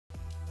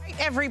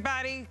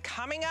Everybody,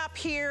 coming up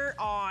here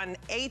on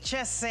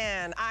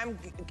HSN. I'm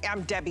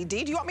Debbie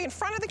D. Do you want me in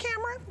front of the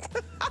camera?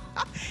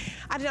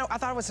 I don't know, I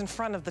thought I was in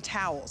front of the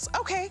towels.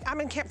 Okay,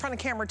 I'm in front of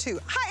camera too.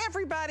 Hi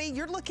everybody,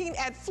 you're looking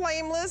at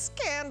flameless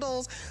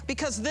candles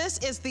because this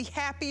is the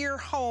Happier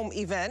Home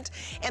event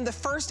and the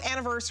first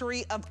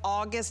anniversary of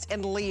August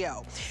and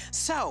Leo.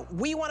 So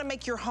we want to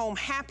make your home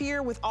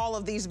happier with all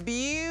of these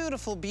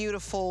beautiful,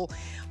 beautiful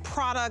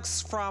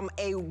products from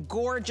a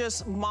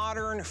gorgeous,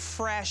 modern,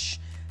 fresh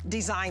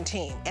design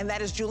team, and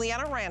that is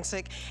Giuliana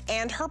Rancic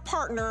and her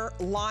partner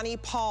Lonnie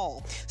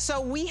Paul.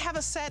 So we have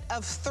a set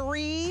of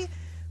 3,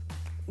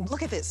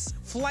 look at this,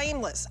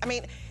 flameless. I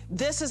mean,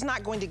 this is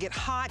not going to get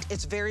hot.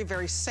 It's very,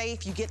 very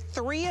safe. You get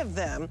 3 of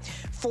them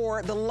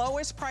for the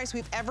lowest price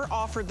we've ever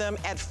offered them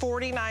at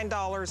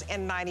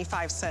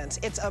 $49.95.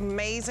 It's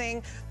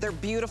amazing. They're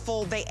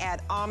beautiful. They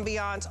add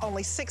ambiance.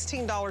 Only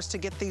 $16 to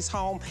get these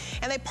home.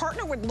 And they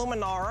partner with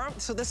Luminara.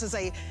 So this is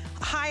a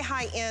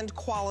high-end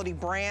quality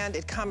brand.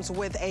 It comes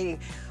with a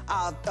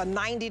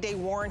 90-day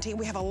warranty.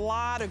 We have a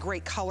lot of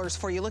great colors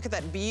for you. Look at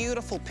that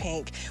beautiful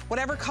pink.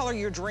 Whatever color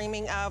you're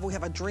dreaming of, we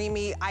have a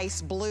dreamy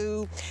ice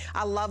blue.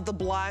 I love the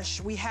blush.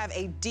 We have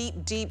a deep,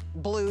 deep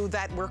blue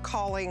that we're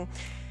calling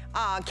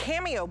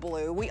cameo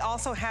blue. We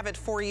also have it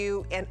for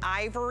you in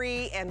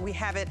ivory, and we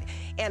have it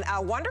in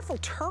a wonderful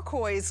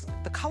turquoise,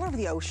 the color of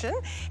the ocean,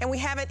 and we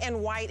have it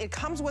in white. It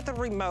comes with a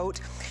remote,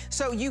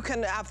 so you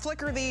can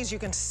flicker these. You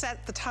can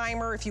set the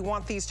timer if you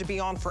want these to be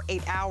on for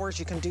 8 hours.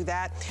 You can do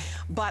that,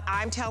 but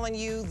I'm telling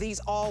you, these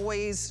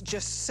always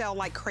just sell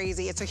like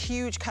crazy. It's a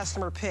huge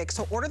customer pick,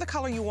 so order the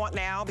color you want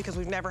now because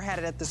we've never had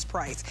it at this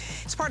price.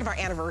 It's part of our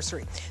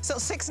anniversary. So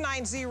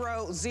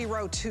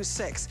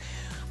 690026.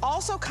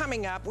 Also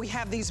coming up, we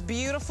have these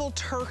beautiful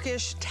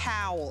Turkish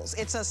towels.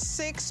 It's a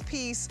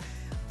 6-piece,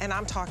 and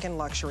I'm talking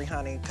luxury,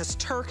 honey, because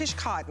Turkish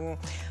cotton,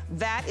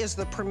 that is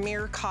the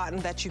premier cotton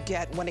that you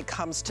get when it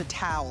comes to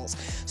towels.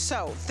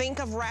 So think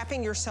of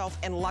wrapping yourself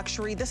in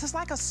luxury. This is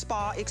like a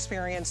spa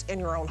experience in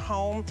your own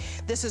home.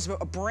 This is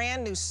a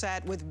brand new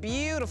set with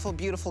beautiful,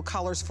 beautiful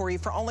colors for you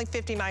for only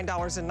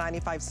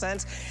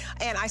 $59.95.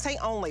 And I say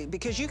only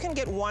because you can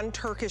get 1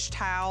 Turkish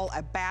towel,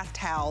 a bath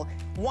towel.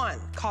 1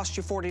 costs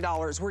you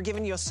 $40. We're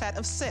giving you a set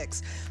of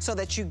 6 so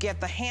that you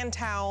get the hand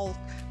towel,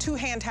 2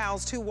 hand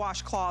towels, 2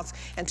 washcloths,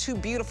 and 2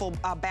 beautiful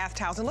bath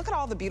towels. And look at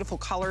all the beautiful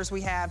colors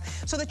we have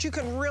so that you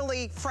can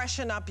really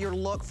freshen up your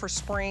look for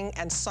spring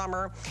and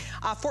summer.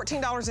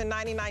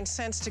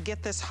 $14.99 to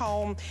get this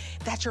home.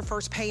 That's your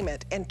first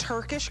payment. And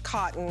Turkish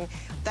cotton,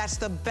 that's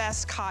the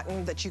best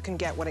cotton that you can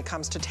get when it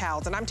comes to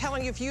towels. And I'm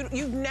telling you, if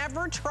you've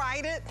never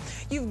tried it,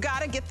 you've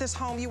got to get this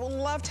home. You will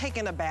love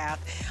taking a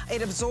bath.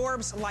 It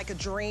absorbs like a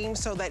dream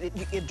so that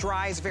it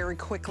dries very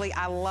quickly.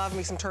 I love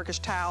me some Turkish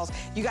towels.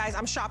 You guys,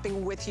 I'm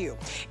shopping with you.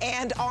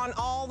 And on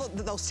all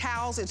those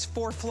towels, it's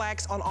 4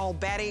 flex on all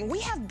bedding. We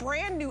have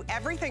brand new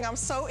everything. I'm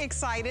so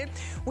excited.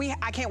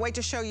 I can't wait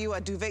to show you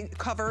a duvet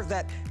cover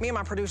that me and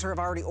my producer have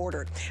already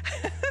ordered.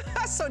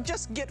 So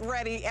just get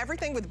ready.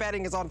 Everything with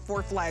bedding is on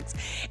 4 flex.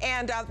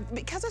 And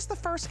because it's the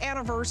first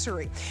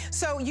anniversary.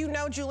 So you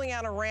know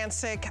Giuliana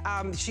Rancic,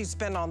 she's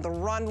been on the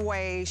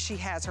runway. She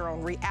has her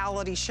own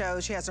reality show.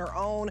 She has her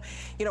own,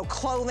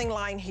 clothing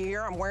line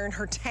here. I'm wearing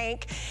her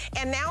tank.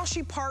 And now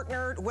she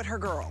partnered with her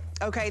girl.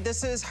 Okay,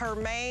 this is her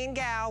main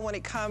gal when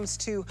it comes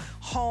to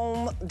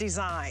home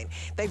design.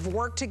 They've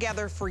worked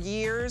together for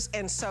years,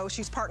 and so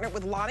she's partnered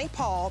with Lonnie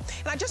Paul.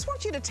 And I just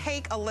want you to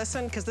take a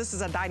listen because this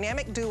is a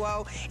dynamic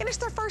duo, and it's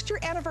their first year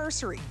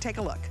anniversary. Take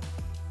a look.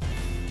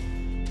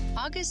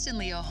 August and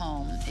Leo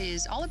Home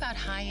is all about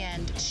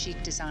high-end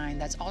chic design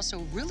that's also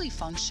really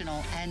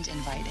functional and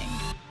inviting.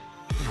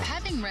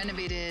 Having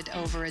renovated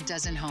over a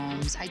dozen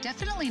homes, I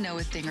definitely know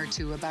a thing or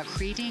two about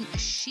creating a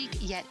chic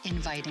yet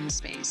inviting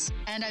space.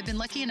 And I've been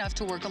lucky enough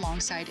to work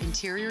alongside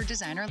interior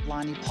designer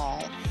Lonnie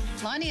Paul.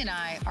 Lonnie and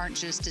I aren't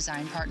just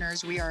design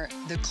partners, we are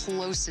the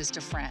closest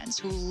of friends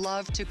who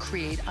love to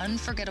create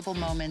unforgettable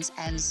moments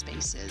and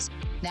spaces.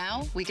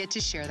 Now we get to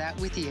share that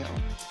with you.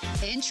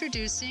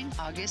 Introducing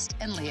August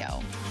and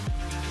Leo.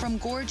 From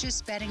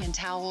gorgeous bedding and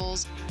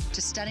towels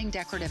to stunning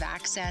decorative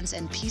accents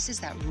and pieces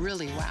that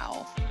really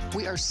wow.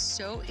 We are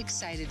so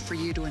excited for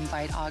you to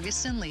invite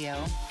August and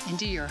Leo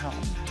into your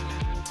home.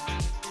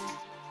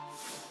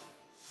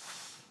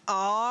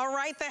 All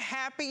right, the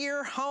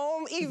Happier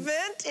Home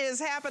event is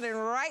happening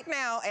right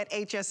now at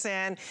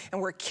HSN,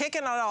 and we're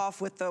kicking it off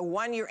with the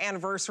 1-year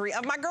anniversary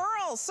of my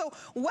girls. So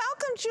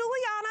welcome,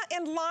 Giuliana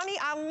and Lonnie.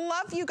 I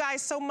love you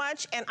guys so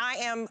much, and I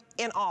am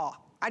in awe.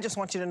 I just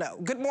want you to know.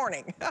 Good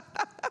morning.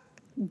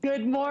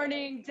 Good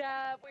morning,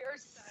 Deb. We are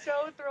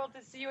so thrilled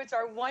to see you. It's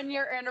our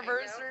 1-year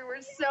anniversary.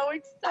 We're so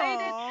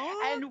excited.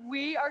 Aww. And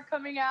we are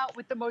coming out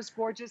with the most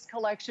gorgeous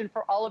collection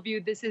for all of you.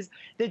 This is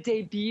the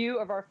debut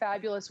of our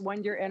fabulous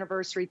 1-year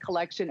anniversary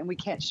collection, and we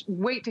can't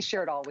wait to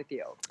share it all with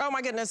you. Oh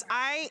my goodness,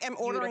 I am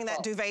ordering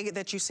that duvet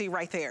that you see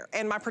right there.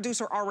 And my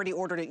producer already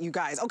ordered it, you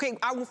guys. Okay,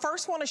 I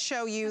first want to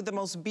show you the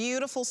most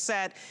beautiful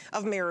set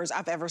of mirrors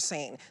I've ever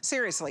seen.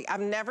 Seriously,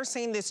 I've never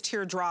seen this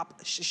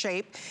teardrop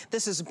shape.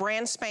 This is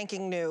brand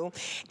spanking new.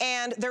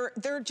 And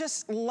they're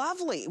just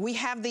lovely. We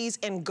have these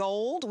in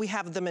gold, we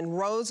have them in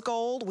rose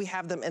gold, we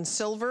have them in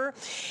silver,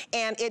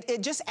 and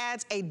it just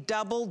adds a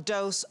double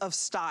dose of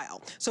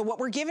style. So what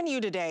we're giving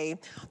you today,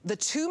 the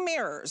 2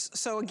 mirrors,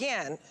 so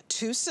again,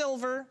 2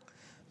 silver,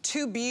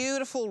 2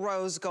 beautiful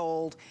rose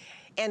gold,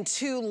 and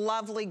 2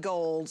 lovely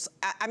golds.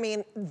 I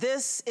mean,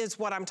 this is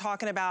what I'm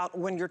talking about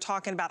when you're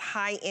talking about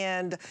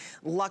high-end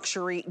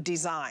luxury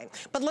design.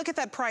 But look at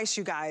that price,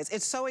 you guys.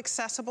 It's so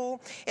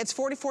accessible. It's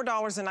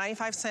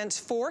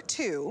 $44.95 for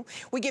 2.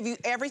 We give you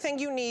everything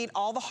you need,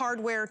 all the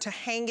hardware to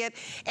hang it.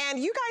 And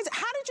you guys,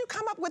 how did you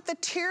come up with the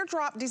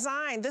teardrop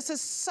design? This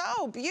is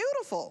so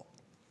beautiful.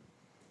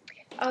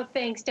 Oh,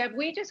 thanks, Deb.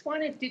 We just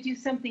wanted to do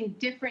something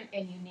different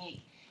and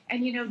unique.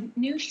 And, you know,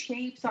 new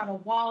shapes on a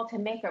wall to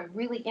make a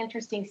really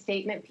interesting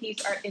statement piece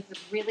is a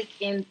really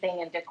in thing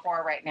in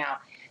decor right now.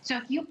 So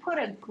if you put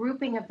a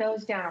grouping of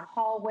those down a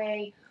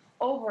hallway,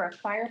 over a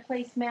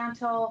fireplace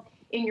mantle,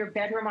 in your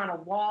bedroom on a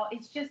wall,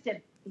 it's just a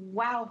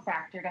wow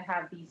factor to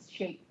have these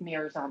shaped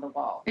mirrors on the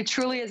wall. It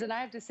truly is. And I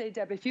have to say,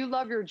 Deb, if you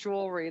love your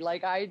jewelry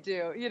like I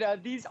do, you know,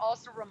 these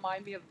also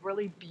remind me of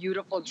really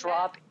beautiful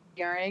drop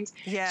earrings.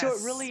 Yes. So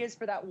it really is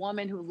for that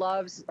woman who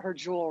loves her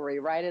jewelry,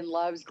 right? And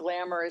loves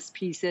glamorous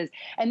pieces.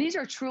 And these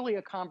are truly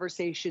a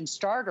conversation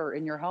starter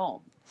in your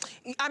home.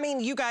 I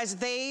mean, you guys,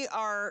 they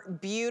are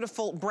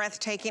beautiful,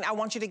 breathtaking. I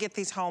want you to get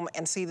these home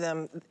and see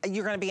them.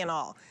 You're gonna be in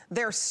awe.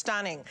 They're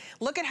stunning.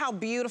 Look at how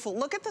beautiful.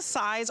 Look at the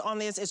size on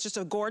this. It's just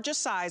a gorgeous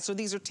size. So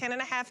these are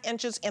 10.5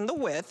 inches in the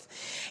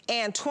width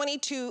and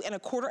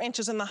 22.25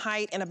 inches in the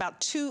height and about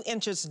 2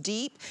 inches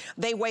deep.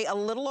 They weigh a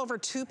little over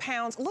 2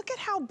 pounds. Look at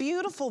how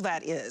beautiful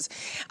that is.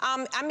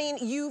 I mean,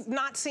 you've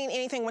not seen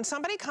anything. When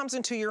somebody comes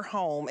into your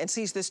home and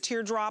sees this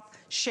teardrop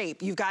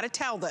shape, you've got to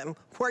tell them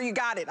where you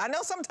got it. I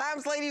know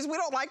sometimes, ladies, we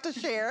don't like to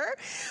share,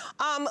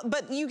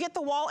 but you get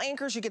the wall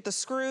anchors, you get the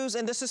screws,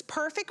 and this is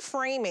perfect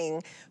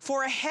framing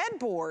for a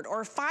headboard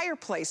or a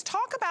fireplace.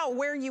 Talk about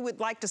where you would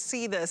like to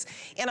see this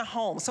in a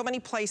home. So many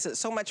places,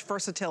 so much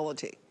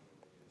versatility.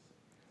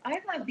 I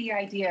love the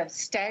idea of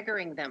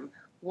staggering them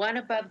one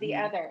above the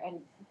other and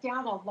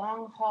down a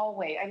long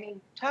hallway. I mean,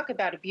 talk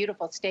about a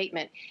beautiful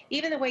statement.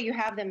 Even the way you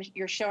have them,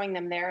 you're showing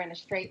them there in a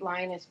straight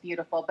line is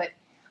beautiful, but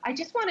I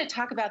just want to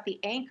talk about the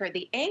anchor.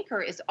 The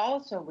anchor is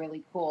also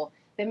really cool.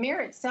 The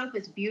mirror itself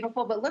is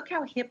beautiful, but look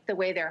how hip the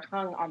way they're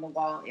hung on the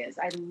wall is.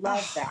 I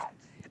love that.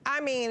 I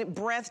mean,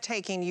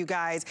 breathtaking, you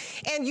guys.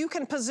 And you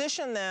can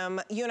position them,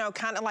 you know,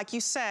 kind of like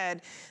you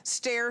said,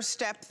 stair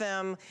step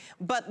them,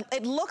 but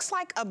it looks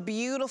like a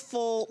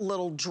beautiful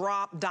little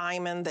drop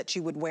diamond that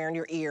you would wear in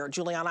your ear.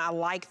 Giuliana, I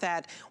like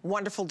that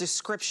wonderful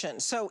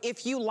description. So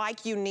if you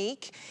like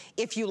unique,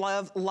 if you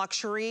love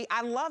luxury,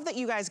 I love that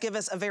you guys give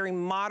us a very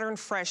modern,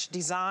 fresh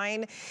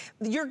design.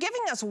 You're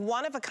giving us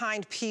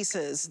one-of-a-kind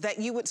pieces that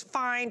you would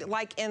find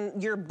like in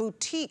your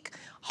boutique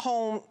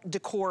home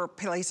decor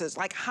places,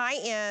 like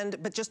high-end,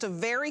 but just a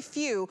very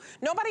few.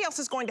 Nobody else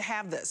is going to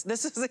have this.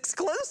 This is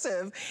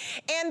exclusive.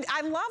 And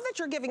I love that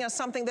you're giving us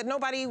something that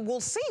nobody will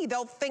see.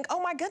 They'll think,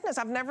 oh my goodness,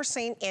 I've never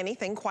seen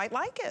anything quite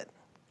like it.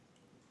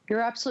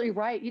 You're absolutely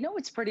right. You know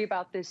what's pretty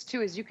about this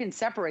too is you can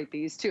separate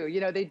these too. You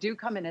know, they do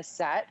come in a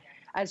set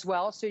as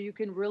well, so you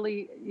can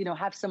really, you know,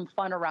 have some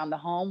fun around the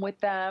home with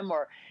them,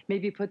 or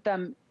maybe put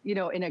them, you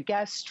know, in a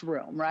guest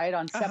room, right,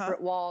 on separate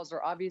walls,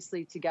 or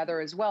obviously together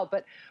as well.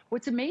 But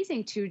what's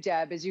amazing too,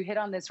 Deb, is you hit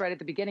on this right at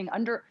the beginning.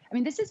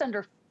 This is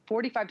under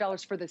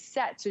 $45 for the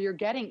set. So you're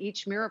getting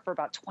each mirror for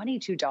about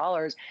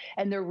 $22,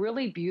 and they're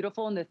really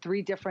beautiful in the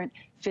 3 different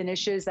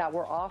finishes that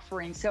we're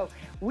offering. So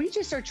we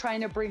just are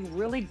trying to bring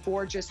really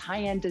gorgeous,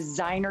 high-end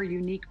designer,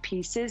 unique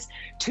pieces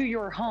to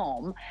your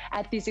home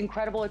at these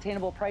incredible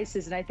attainable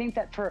prices. And I think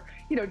that for,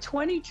 you know,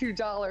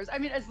 $22, I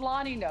mean, as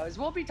Lonnie knows,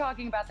 we'll be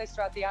talking about this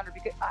throughout the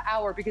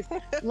hour because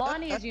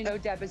Lonnie, as you know,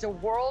 Deb, is a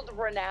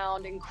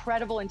world-renowned,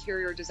 incredible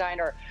interior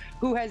designer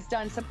who has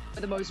done some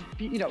of the most,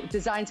 you know,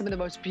 designed some of the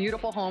most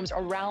beautiful homes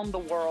around the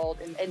world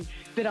and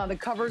been on the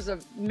covers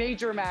of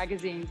major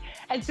magazines.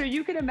 And so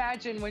you can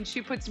imagine when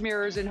she puts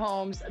mirrors in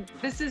homes,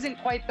 this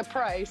isn't quite the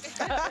price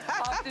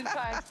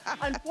oftentimes,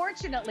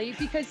 unfortunately,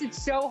 because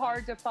it's so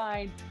hard to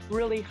find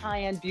really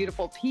high-end,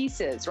 beautiful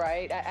pieces,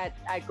 right, at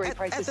great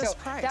prices. At this so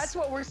price. That's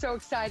what we're so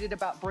excited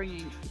about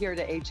bringing here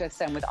to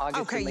HSN with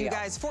August. Okay, and Leo. you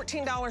guys,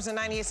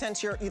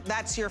 $14.98,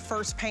 that's your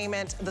first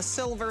payment. The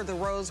silver, the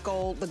rose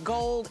gold, the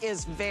gold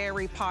is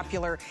very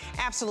popular.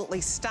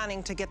 Absolutely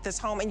stunning to get this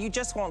home, and you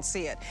just won't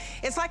see it.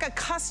 It's like a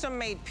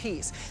custom-made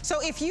piece. So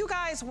if you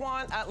guys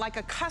want like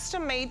a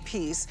custom-made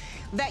piece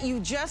that you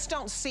just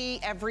don't see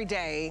every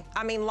day,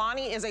 I mean,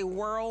 Lonnie is a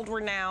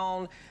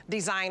world-renowned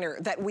designer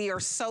that we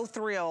are so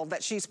thrilled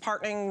that she's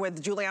partnering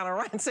with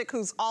Giuliana Rancic,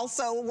 who's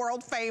also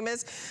world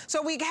famous.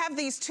 So we have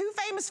these two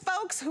famous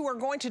folks who are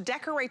going to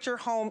decorate your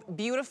home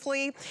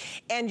beautifully,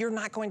 and you're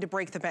not going to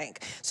break the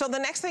bank. So the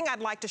next thing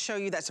I'd like to show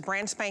you that's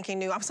brand spanking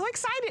new. I'm so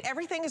excited.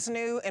 Everything is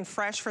new and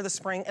fresh for the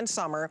spring and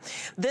summer.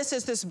 This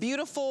is this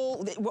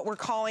beautiful, what we're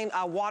calling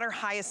a water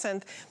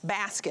hyacinth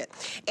basket.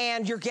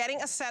 And you're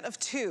getting a set of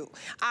two.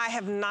 I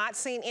have not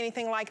seen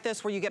anything like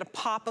this where you get a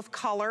pop of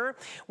color,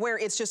 where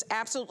it's just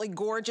absolutely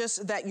gorgeous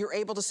that you're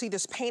able to see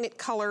this painted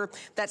color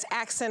that's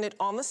accented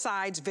on the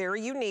sides, very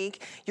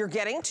unique. You're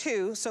getting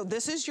two, so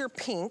this is your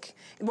pink,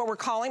 what we're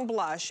calling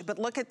blush, but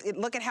look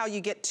at how you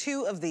get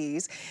two of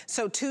these.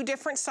 So two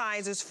different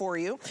sizes for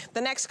you.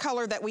 The next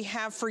color that we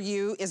have for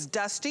you is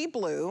dusty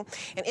blue,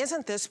 and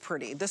isn't this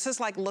pretty? This is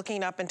like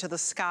looking up into the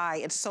sky.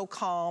 It's so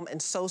calm and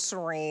so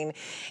serene,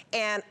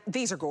 and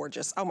these are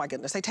gorgeous. Oh my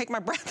goodness, they take my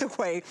breath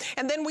away.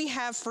 And then we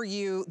have for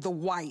you the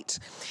white.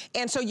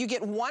 And so you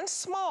get one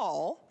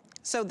small.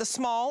 So the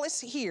small is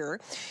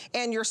here,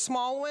 and your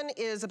small one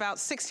is about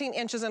 16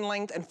 inches in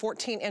length and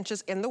 14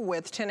 inches in the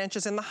width, 10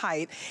 inches in the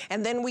height.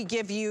 And then we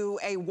give you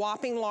a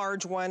whopping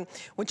large one,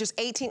 which is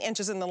 18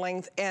 inches in the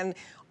length and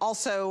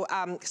also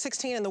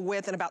 16 in the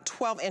width and about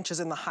 12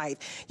 inches in the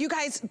height. You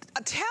guys,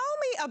 tell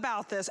me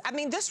about this. I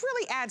mean, this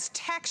really adds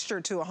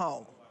texture to a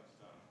home.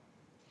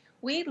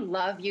 We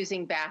love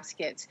using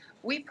baskets.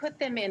 We put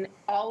them in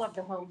all of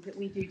the homes that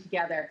we do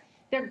together.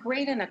 They're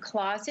great in a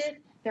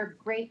closet. They're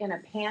great in a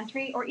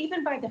pantry, or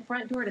even by the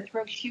front door to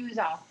throw shoes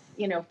off,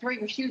 you know, throw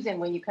your shoes in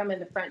when you come in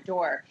the front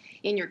door.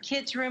 In your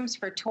kids' rooms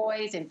for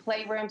toys and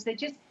playrooms,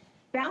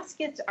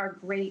 baskets are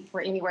great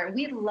for anywhere.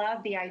 We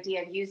love the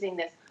idea of using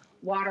this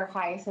water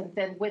hyacinth,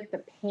 and with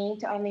the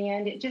paint on the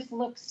end, it just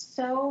looks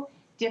so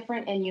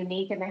different and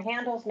unique, and the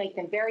handles make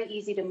them very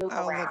easy to move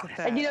around. Look at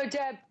that. And you know,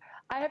 Deb,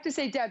 I have to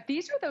say, Deb,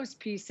 these are those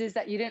pieces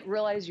that you didn't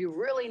realize you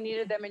really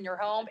needed them in your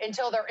home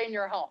until they're in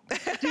your home.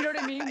 Do you know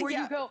what I mean? Where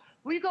you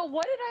go,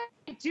 what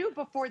did I do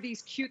before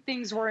these cute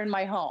things were in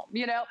my home,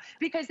 you know?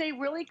 Because they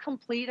really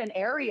complete an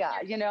area,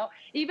 you know?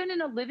 Even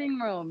in a living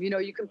room, you know,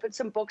 you can put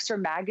some books or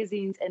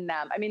magazines in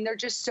them. I mean, they're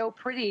just so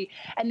pretty.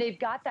 And they've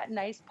got that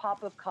nice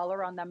pop of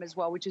color on them as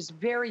well, which is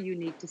very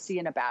unique to see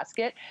in a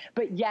basket,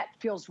 but yet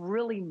feels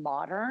really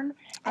modern.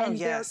 And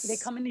they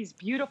come in these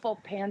beautiful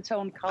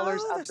Pantone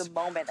colors of the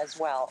moment as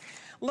well.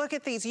 Look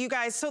at these, you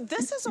guys. So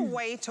this is a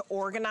way to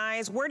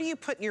organize. Where do you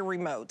put your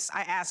remotes?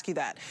 I ask you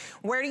that.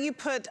 Where do you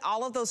put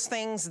all of those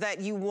things that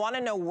you want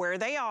to know where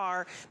they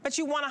are, but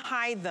you want to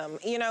hide them,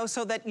 you know,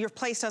 so that your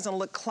place doesn't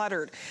look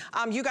cluttered.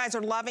 You guys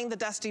are loving the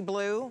dusty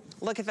blue.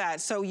 Look at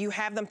that. So you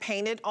have them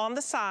painted on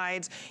the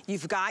sides.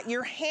 You've got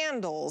your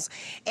handles,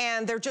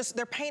 and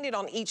they're painted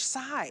on each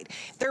side.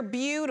 They're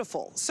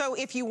beautiful. So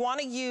if you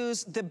want to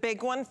use the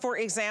big one, for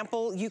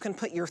example, you can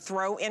put your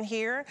throw in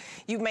here.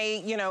 You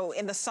may, you know,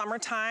 in the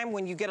summertime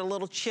when you get a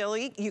little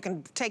chilly, you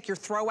can take your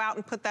throw out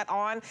and put that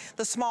on.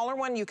 The smaller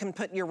one, you can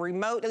put your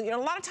remote. You know,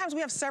 a lot of times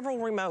we have several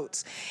remotes.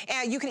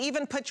 And you can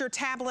even put your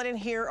tablet in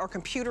here or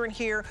computer in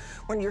here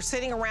when you're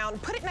sitting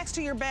around. Put it next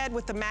to your bed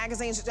with the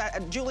magazines.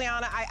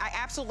 Juliana, I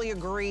absolutely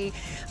agree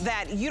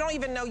that you don't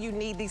even know you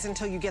need these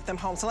until you get them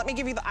home. So let me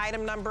give you the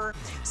item number,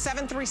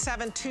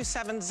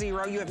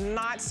 737270. You have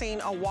not seen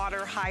a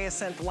water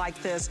hyacinth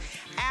like this.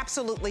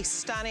 Absolutely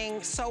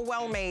stunning, so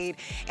well made.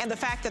 And the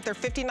fact that they're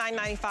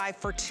 $59.95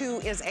 for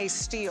two is a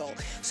steal.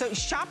 So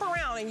shop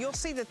around and you'll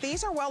see that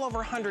these are well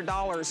over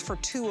 $100 for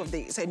two of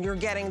these, and you're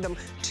getting them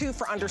two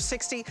for under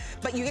 $60,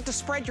 but you get to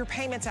spread your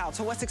payments out.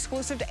 So what's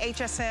exclusive to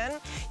HSN,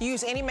 you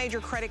use any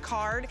major credit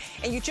card,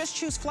 and you just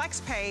choose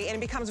FlexPay, and it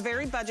becomes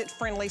very budget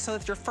friendly, so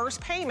that your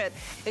first payment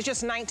is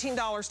just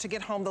 $19 to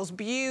get home those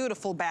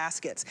beautiful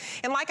baskets.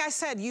 And like I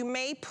said, you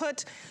may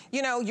put,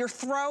 you know, your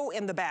throw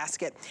in the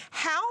basket.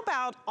 How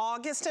about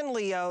August and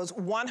Leo's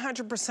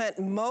 100%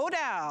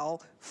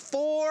 modal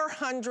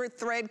 400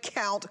 thread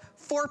count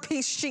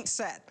 4-piece sheet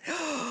set?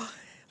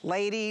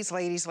 Ladies,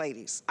 ladies,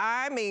 ladies.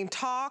 I mean,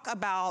 talk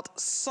about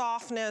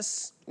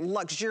softness,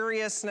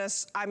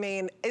 luxuriousness. I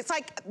mean, it's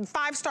like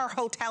 5-star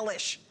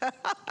hotel-ish.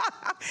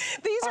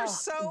 These are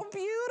so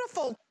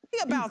beautiful.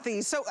 About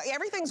these. So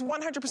everything's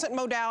 100%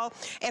 modal,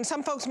 and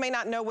some folks may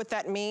not know what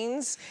that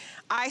means.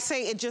 I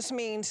say it just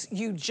means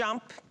you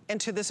jump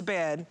into this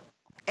bed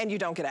and you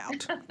don't get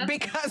out,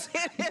 because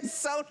it is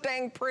so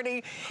dang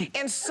pretty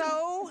and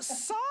so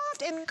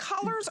soft, and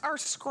colors are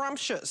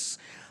scrumptious.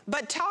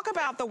 But talk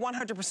about the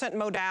 100%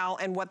 modal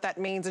and what that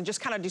means, and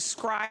just kind of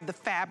describe the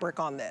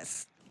fabric on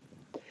this.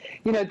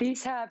 You know,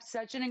 these have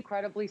such an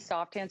incredibly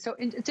soft hand. So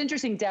it's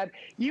interesting, Deb,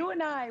 you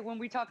and I, when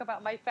we talk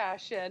about my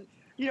fashion,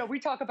 you know, we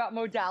talk about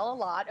modal a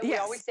lot, and we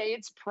always say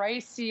it's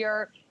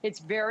pricier, it's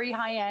very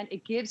high end,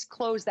 it gives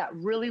clothes that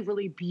really,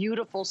 really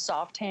beautiful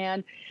soft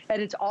hand,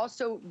 and it's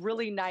also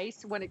really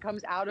nice when it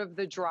comes out of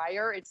the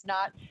dryer. It's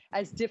not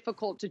as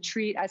difficult to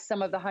treat as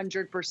some of the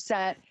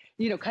 100%,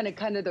 you know,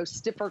 kind of those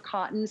stiffer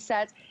cotton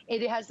sets.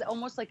 It has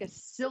almost like a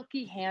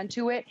silky hand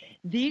to it.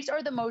 These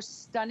are the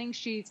most stunning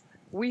sheets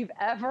we've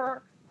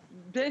ever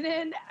been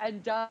in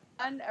and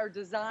done or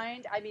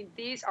designed. I mean,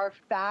 these are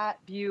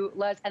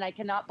fabulous, and I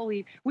cannot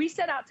believe we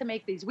set out to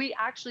make these. We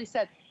actually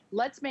said,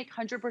 let's make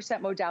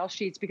 100% modal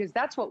sheets because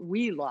that's what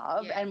we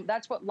love, and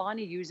that's what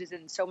Lonnie uses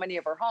in so many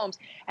of her homes,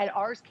 and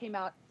ours came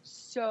out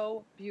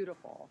so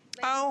beautiful.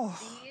 Oh.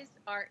 These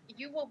are,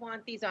 you will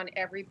want these on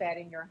every bed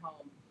in your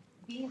home.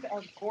 These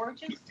are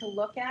gorgeous to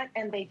look at,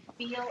 and they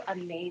feel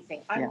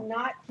amazing. I'm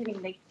not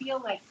kidding. They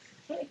feel like,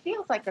 it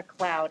feels like a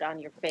cloud on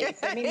your face.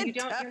 I mean,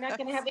 you're not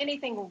going to have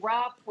anything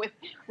rough with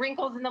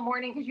wrinkles in the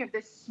morning because you have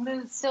this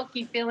smooth,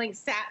 silky feeling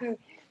satin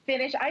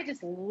finish. I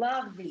just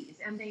love these,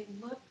 and they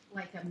look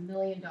like $1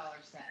 million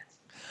sets.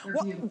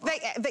 Well,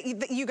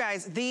 you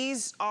guys,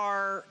 these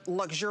are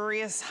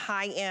luxurious,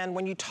 high-end.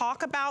 When you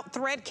talk about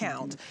thread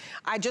count,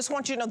 I just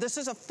want you to know this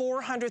is a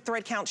 400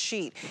 thread count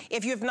sheet.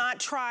 If you have not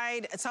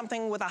tried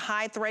something with a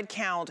high thread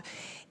count,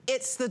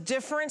 it's the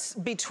difference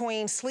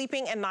between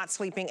sleeping and not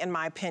sleeping, in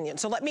my opinion.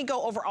 So let me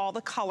go over all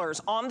the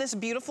colors. On this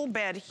beautiful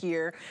bed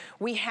here,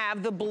 we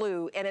have the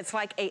blue, and it's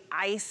like a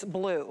ice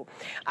blue.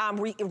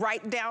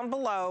 Right down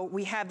below,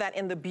 we have that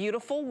in the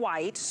beautiful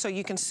white, so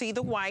you can see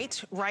the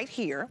white right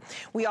here.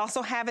 We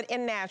also have it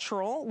in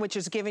natural, which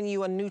is giving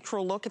you a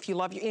neutral look if you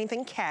love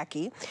anything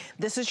khaki.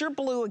 This is your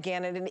blue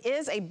again, and it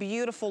is a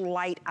beautiful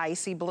light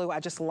icy blue.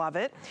 I just love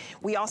it.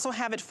 We also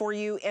have it for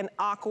you in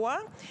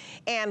aqua,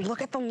 and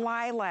look at the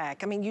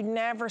lilac. I mean, you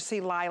never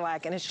see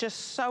lilac, and it's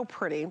just so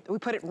pretty. We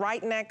put it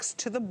right next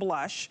to the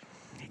blush.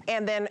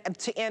 And then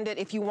to end it,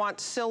 if you want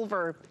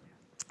silver,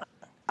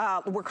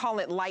 we're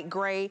calling it light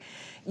gray.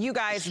 You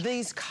guys,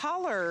 the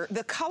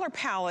color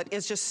palette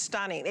is just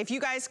stunning. If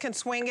you guys can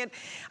swing it,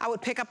 I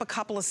would pick up a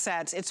couple of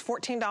sets. It's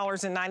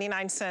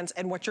 $14.99,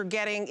 and what you're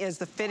getting is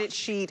the fitted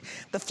sheet,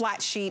 the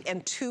flat sheet,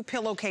 and 2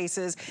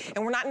 pillowcases.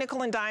 And we're not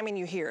nickel and diming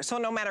you here. So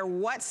no matter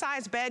what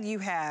size bed you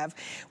have,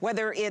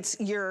 whether it's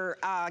your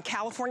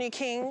California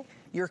king,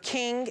 your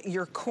king,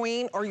 your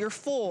queen, or your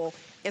full,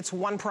 it's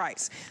one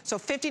price. So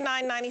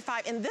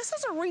 $59.95, and this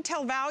is a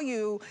retail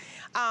value,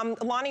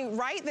 Lonnie,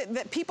 right?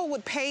 That people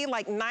would pay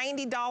like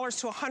 $90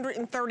 to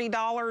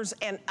 $130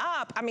 and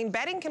up. I mean,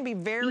 bedding can be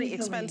very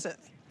expensive.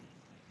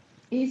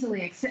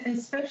 Easily,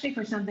 especially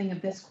for something of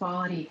this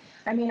quality.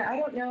 I mean, I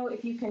don't know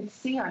if you can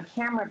see on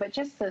camera, but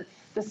just the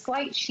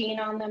slight sheen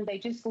on them, they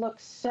just look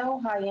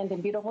so high-end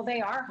and beautiful. They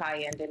are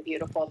high-end and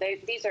beautiful.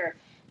 These are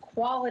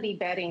quality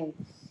bedding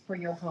for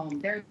your home.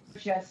 They're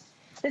just,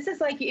 this is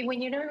like when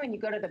you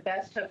go to the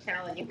best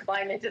hotel and you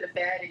climb into the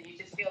bed and you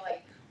just feel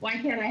like, why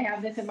can't I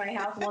have this in my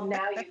house? Well,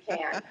 now you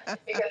can,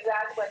 because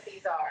that's what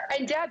these are.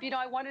 And Deb, you know,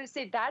 I wanted to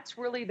say that's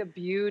really the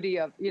beauty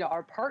of, you know,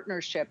 our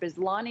partnership is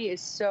Lonnie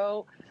is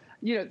so,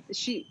 you know,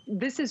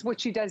 this is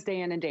what she does day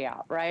in and day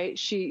out, right?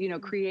 She, you know,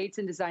 creates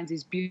and designs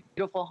these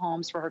beautiful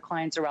homes for her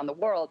clients around the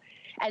world.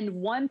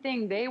 And one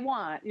thing they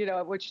want, you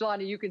know, which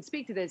Lonnie, you can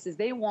speak to this, is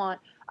they want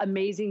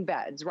amazing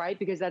beds, right?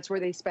 Because that's where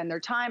they spend their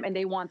time, and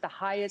they want the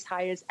highest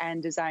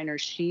end designer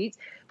sheets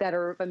that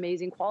are of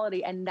amazing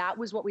quality. And that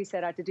was what we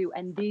set out to do.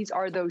 And these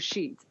are those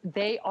sheets.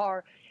 They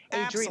are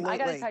a dream. I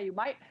got to tell you,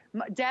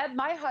 Deb,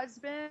 my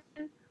husband,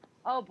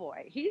 oh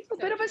boy, he's a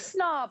bit of a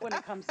snob when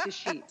it comes to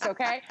sheets,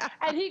 okay?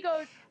 And he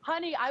goes,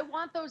 honey, I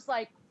want those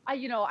like,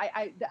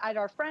 at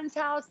our friend's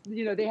house,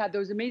 you know, they had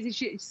those amazing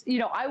sheets. You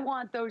know, I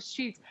want those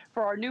sheets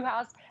for our new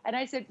house. And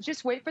I said,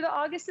 just wait for the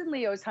August and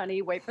Leos,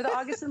 honey. Wait for the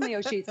August and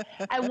Leo sheets.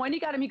 And when he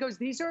got them, he goes,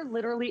 these are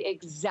literally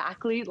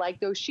exactly like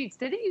those sheets.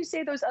 Didn't you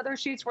say those other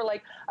sheets were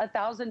like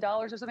 $1,000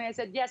 or something? I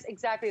said, yes,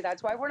 exactly.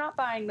 That's why we're not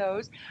buying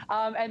those.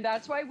 And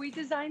that's why we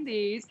designed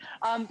these,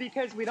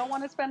 because we don't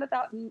want to spend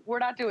 $1,000. We're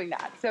not doing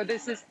that. So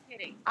this is,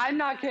 I'm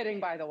not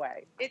kidding, by the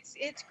way.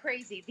 It's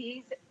crazy.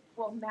 These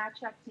will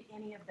match up to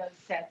any of those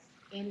sets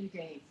any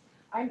day.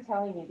 I'm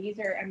telling you, these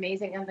are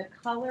amazing, and the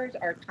colors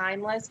are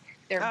timeless.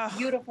 They're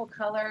beautiful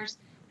colors.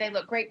 They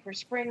look great for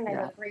spring. They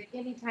look great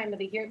any time of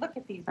the year. Look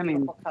at these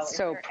beautiful colors.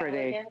 So They're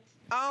pretty.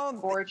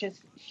 Elegant, gorgeous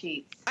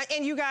sheets.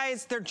 And you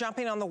guys, they're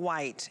jumping on the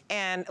white.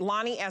 And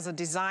Lonnie, as a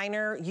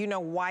designer, you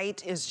know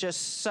white is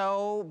just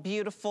so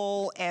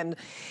beautiful, and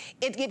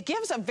it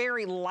gives a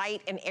very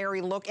light and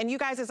airy look. And you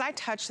guys, as I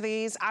touch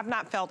these, I've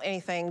not felt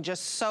anything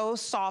just so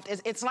soft.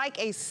 It's like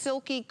a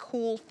silky,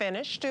 cool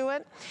finish to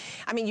it.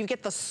 I mean, you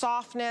get the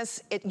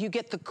softness, you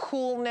get the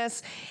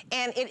coolness,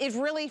 and it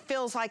really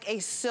feels like a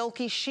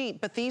silky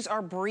sheet. But these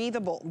are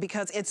breathable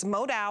because it's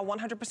modal,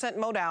 100%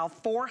 modal,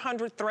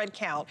 400 thread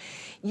count.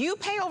 You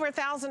pay over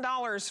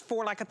 $1,000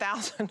 for like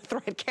 1,000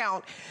 thread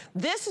count.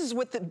 This is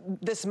with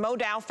this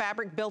modal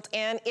fabric built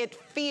in. It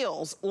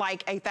feels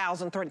like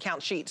 1,000 thread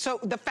count sheet. So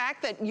the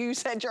fact that you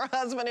said your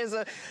husband is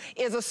a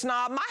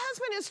snob, my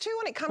husband is too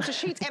when it comes to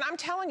sheets. And I'm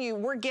telling you,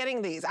 we're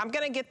getting these. I'm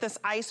gonna get this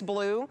ice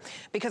blue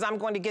because I'm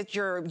going to get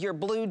your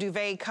blue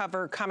duvet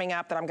cover coming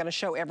up that I'm gonna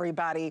show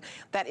everybody.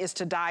 That is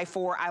to die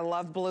for. I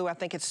love blue. I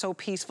think it's so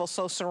peaceful,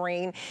 so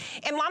serene.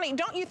 And Lonnie,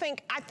 don't you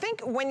think, I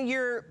think when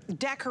you're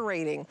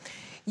decorating,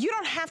 you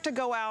don't have to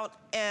go out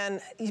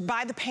and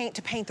buy the paint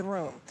to paint the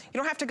room. You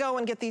don't have to go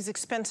and get these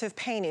expensive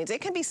paintings.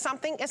 It can be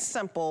something as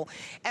simple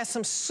as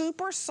some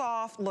super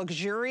soft,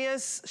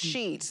 luxurious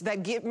sheets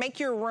that make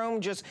your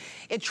room just,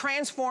 it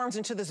transforms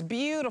into this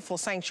beautiful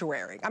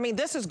sanctuary. I mean,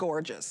 this is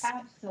gorgeous.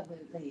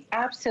 Absolutely,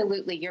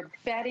 absolutely. Your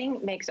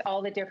bedding makes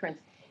all the difference.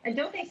 And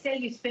don't they say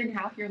you spend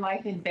half your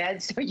life in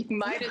bed, so you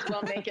might as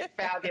well make it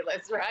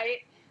fabulous, right?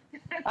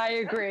 I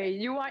agree.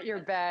 You want your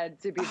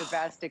bed to be the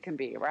best it can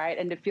be, right?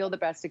 And to feel the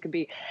best it can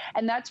be.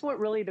 And that's what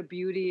really the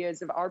beauty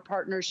is of our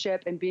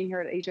partnership and being here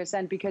at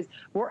HSN, because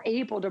we're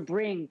able to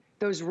bring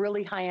those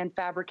really high-end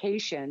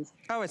fabrications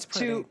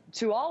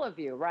to all of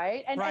you,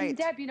 right? And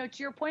Deb, you know,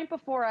 to your point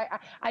before,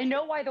 I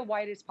know why the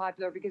white is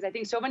popular, because I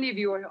think so many of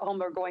you at home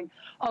are going,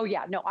 oh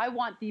yeah, no, I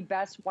want the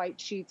best white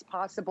sheets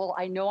possible.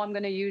 I know I'm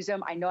going to use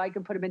them. I know I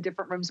can put them in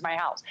different rooms in my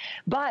house.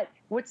 But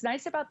what's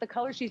nice about the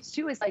color sheets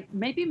too is like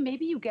maybe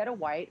you get a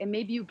white and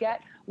maybe you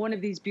get one of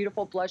these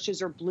beautiful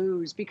blushes or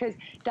blues, because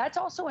that's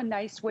also a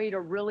nice way to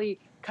really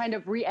kind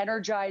of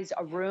re-energize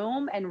a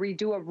room and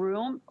redo a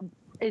room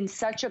in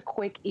such a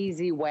quick,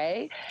 easy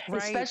way,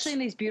 especially in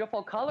these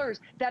beautiful colors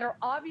that are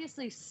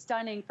obviously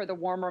stunning for the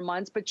warmer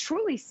months, but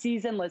truly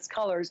seasonless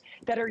colors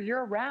that are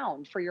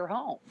year-round for your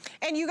home.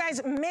 And you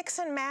guys mix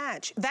and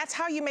match. That's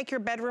how you make your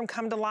bedroom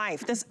come to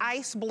life. This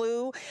ice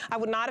blue, I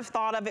would not have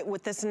thought of it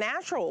with this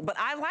natural, but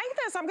I like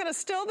this. I'm gonna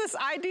steal this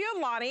idea,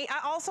 Lonnie.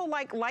 I also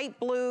like light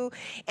blue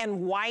and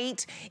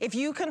white. If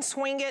you can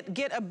swing it,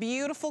 get a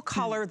beautiful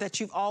color that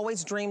you've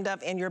always dreamed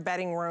of in your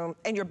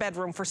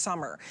bedroom for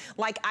summer.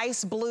 Like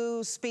ice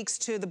blue speaks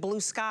to the blue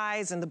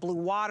skies and the blue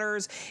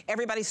waters.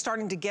 Everybody's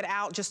starting to get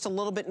out just a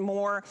little bit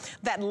more.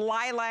 That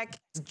lilac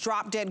is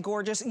drop dead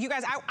gorgeous. You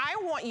guys, I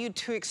want you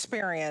to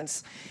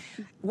experience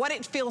what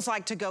it feels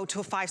like to go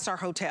to a 5-star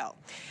hotel.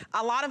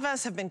 A lot of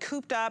us have been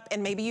cooped up,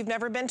 and maybe you've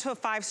never been to a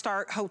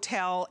 5-star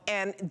hotel,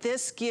 and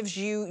this gives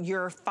you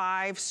your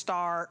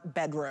 5-star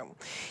bedroom.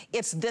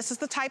 This is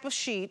the type of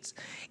sheets,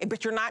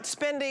 but you're not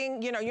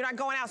spending, you know, you're not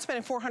going out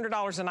spending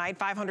 $400 a night,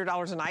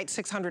 $500 a night,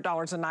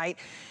 $600 a night.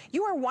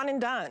 You are one and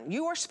done.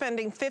 You are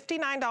spending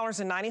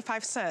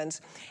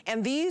 $59.95,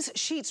 and these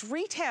sheets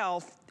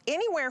retail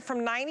anywhere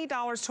from $90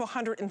 to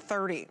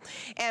 $130.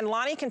 And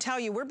Lonnie can tell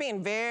you, we're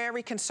being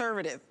very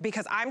conservative,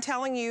 because I'm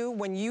telling you,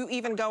 when you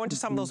even go into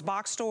some of those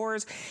box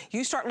stores,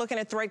 you start looking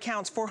at thread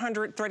counts,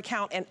 400 thread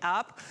count and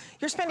up,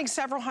 you're spending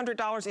several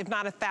 $100s, if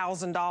not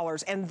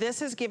 $1,000. And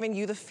this is giving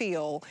you the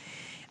feel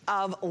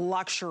of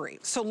luxury.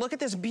 So look at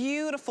this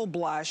beautiful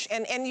blush.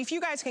 And if you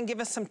guys can give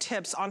us some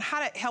tips on how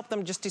to help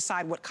them just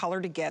decide what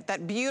color to get.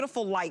 That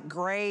beautiful light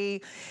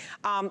gray.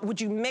 Would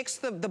you mix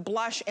the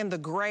blush and the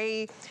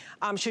gray?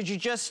 Should you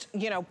just,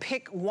 you know,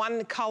 pick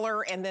one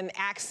color and then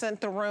accent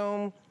the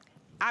room?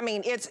 I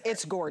mean,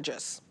 it's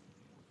gorgeous.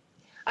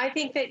 I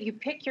think that you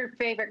pick your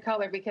favorite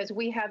color, because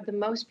we have the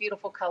most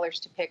beautiful colors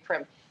to pick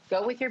from.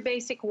 Go with your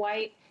basic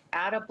white,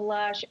 add a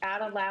blush,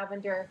 add a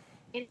lavender.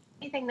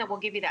 Anything that will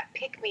give you that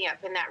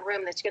pick-me-up in that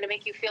room that's going to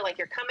make you feel like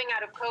you're coming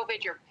out of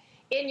COVID, you're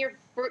in your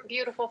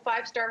beautiful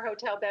 5-star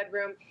hotel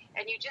bedroom,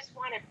 and you just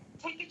want to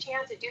take a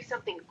chance to do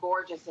something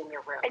gorgeous in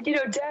your room. And you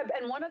know, Deb,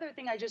 and one other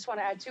thing I just want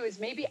to add too is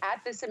maybe at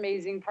this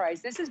amazing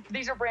price,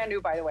 these are brand new,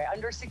 by the way,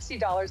 under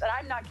 $60, and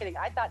I'm not kidding.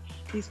 I thought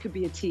these could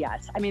be a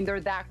TS. I mean, they're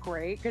that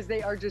great because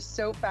they are just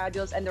so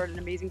fabulous and they're at an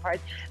amazing price.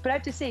 But I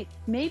have to say,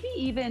 maybe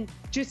even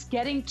just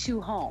getting 2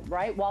 home,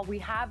 right? While we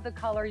have the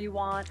color you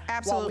want,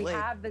 absolutely, while we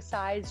have the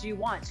size you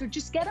want. So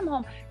just get them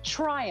home,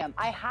 try them.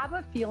 I have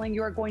a feeling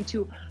you're going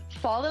to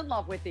fall in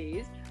love with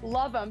these,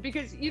 love them,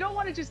 because you don't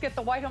want to just get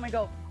the white home and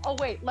go, oh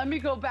wait, let me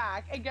go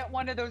back and get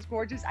one of those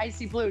gorgeous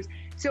icy blues.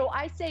 So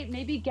I say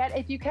maybe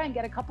if you can,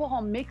 get a couple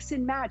home, mix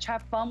and match,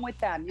 have fun with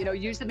them, you know,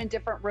 use them in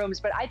different rooms.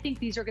 But I think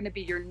these are going to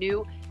be your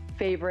new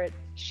favorite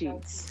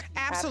sheets.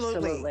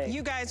 Absolutely.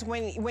 You guys,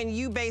 when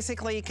you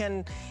basically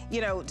can,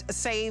 you know,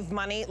 save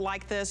money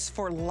like this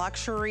for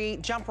luxury,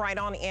 jump right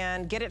on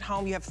in, get it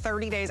home. You have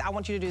 30 days. I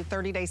want you to do a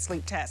 30-day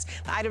sleep test.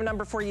 The item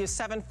number for you is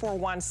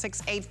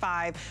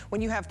 741685.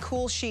 When you have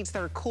cool sheets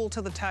that are cool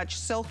to the touch,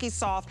 silky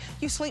soft,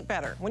 you sleep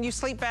better. When you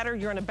sleep better,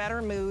 you're in a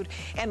better mood,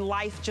 and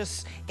life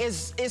just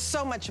is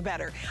so much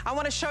better. I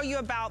want to show you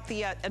about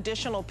the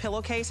additional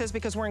pillowcases,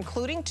 because we're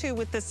including 2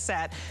 with this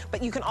set,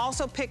 but you can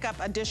also pick up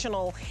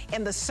additional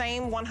in the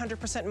same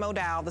 100%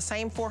 modal, the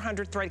same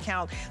 400 thread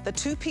count. The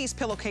 2-piece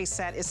pillowcase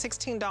set is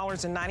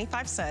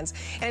 $16.95,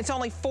 and it's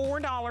only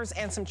 $4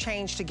 and some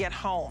change to get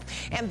home.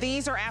 And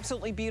these are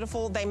absolutely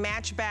beautiful. They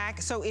match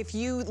back. So if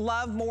you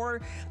love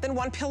more than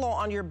one pillow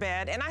on your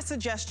bed, and I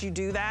suggest you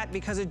do that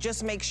because it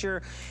just makes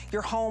your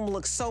home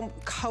look so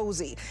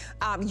cozy.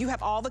 You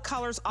have all the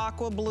colors: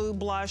 aqua, blue,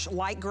 blush,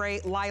 light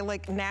gray,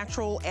 lilac,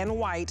 natural, and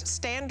white,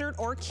 standard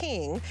or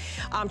king.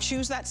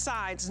 Choose that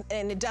size,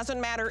 and it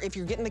doesn't matter if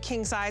you're getting the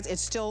king size,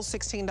 it's still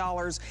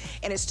 $16,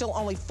 and it's still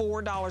only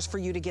 $4 for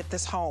you to get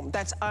this home.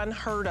 That's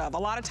unheard of. A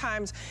lot of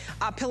times,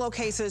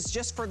 pillowcases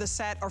just for the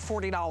set are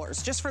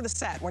 $40, just for the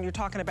set when you're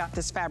talking about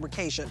this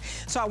fabrication.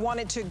 So I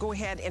wanted to go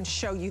ahead and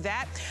show you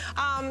that.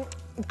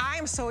 I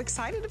am so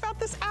excited about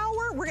this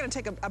hour. We're gonna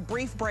take a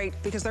brief break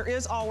because there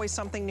is always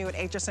something new at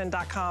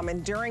hsn.com,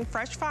 and during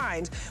Fresh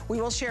Finds, we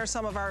will share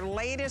some of our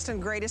latest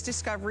and greatest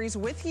discoveries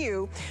with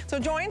you. So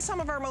join some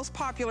of our most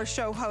popular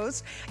show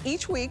hosts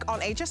each week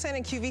on HSN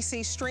and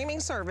QVC streaming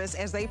service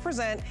as they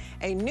present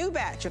a new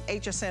batch of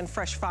HSN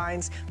Fresh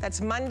Finds.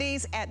 That's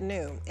Mondays at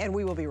noon, and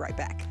we will be right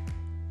back.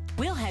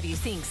 We'll have you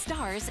seeing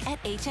stars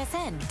at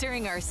HSN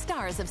during our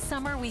Stars of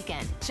Summer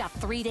weekend. Shop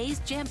 3 days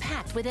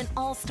jam-packed with an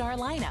all-star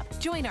lineup.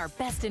 Join our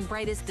best and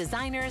brightest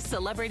designers,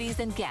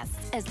 celebrities, and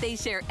guests as they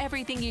share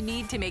everything you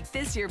need to make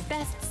this your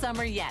best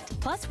summer yet.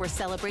 Plus, we're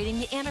celebrating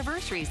the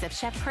anniversaries of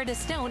Chef Curtis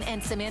Stone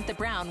and Samantha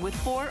Brown with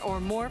 4 or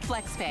more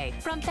FlexPay.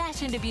 From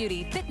fashion to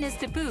beauty, fitness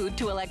to food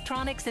to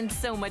electronics and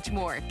so much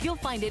more. You'll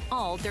find it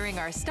all during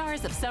our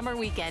Stars of Summer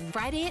weekend,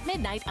 Friday at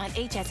midnight on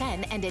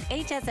HSN and at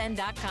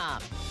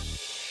hsn.com.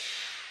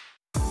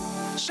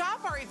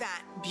 Shop our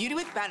event, Beauty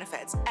with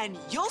Benefits, and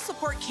you'll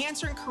support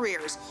Cancer in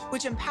Careers,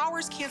 which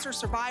empowers cancer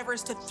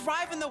survivors to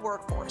thrive in the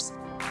workforce.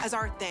 As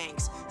our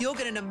thanks, you'll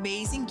get an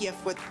amazing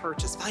gift with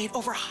purchase valued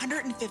over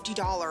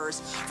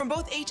 $150 from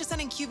both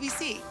HSN and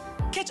QVC.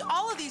 Catch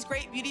all of these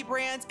great beauty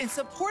brands in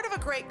support of a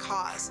great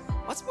cause.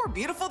 What's more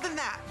beautiful than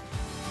that?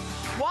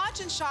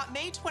 Watch and shop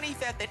May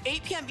 25th at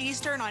 8 p.m.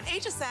 Eastern on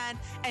HSN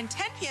and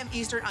 10 p.m.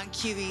 Eastern on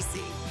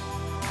QVC.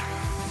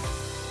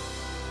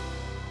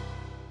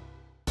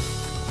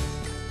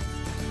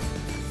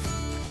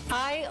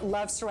 I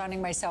love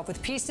surrounding myself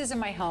with pieces in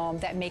my home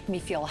that make me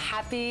feel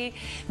happy,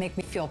 make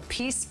me feel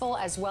peaceful,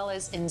 as well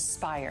as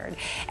inspired.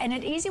 And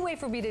an easy way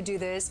for me to do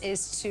this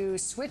is to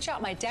switch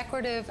out my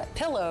decorative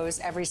pillows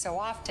every so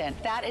often.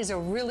 That is a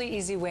really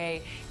easy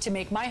way to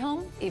make my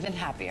home even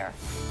happier.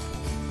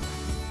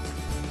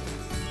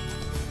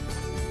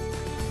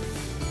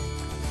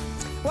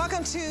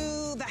 Welcome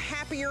to the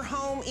Happier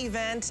Home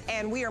event,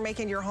 and we are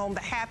making your home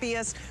the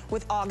happiest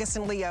with August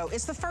and Leo.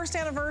 It's the first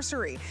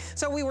anniversary,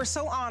 so we were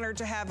so honored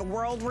to have a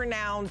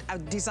world-renowned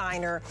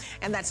designer,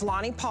 and that's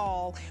Lonnie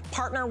Paul,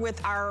 partner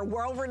with our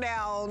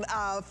world-renowned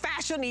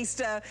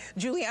fashionista,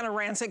 Giuliana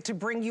Rancic, to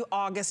bring you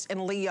August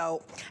and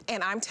Leo.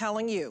 And I'm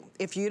telling you,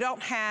 if you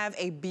don't have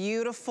a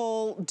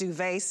beautiful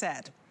duvet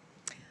set,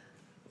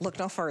 look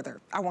no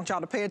further. I want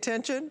y'all to pay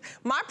attention.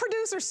 My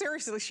producer,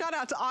 seriously, shout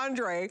out to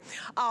Andre.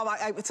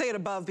 I would say it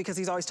above because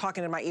he's always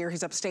talking in my ear.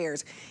 He's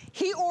upstairs.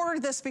 He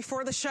ordered this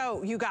before the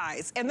show, you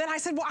guys. And then I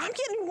said, well, I'm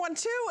getting one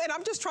too. And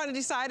I'm just trying to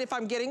decide if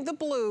I'm getting the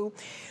blue.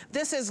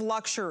 This is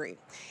luxury.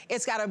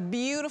 It's got a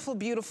beautiful,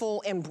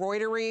 beautiful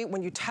embroidery.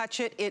 When you touch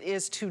it, it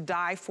is to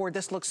die for.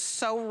 This looks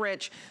so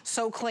rich,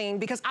 so clean,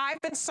 because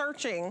I've been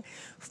searching.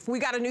 We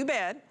got a new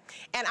bed,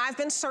 and I've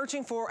been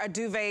searching for a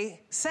duvet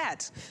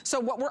set. So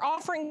what we're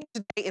offering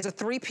today is a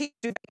 3-piece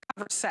duvet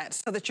cover set,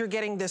 so that you're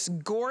getting this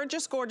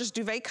gorgeous, gorgeous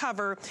duvet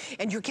cover,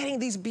 and you're getting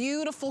these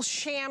beautiful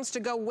shams to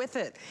go with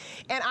it.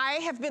 And I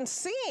have been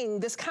seeing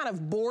this kind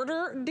of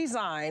border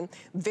design,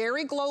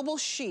 very global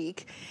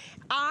chic.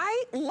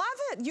 I love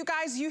it. You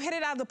guys, you hit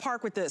it out of the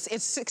park with this.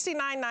 It's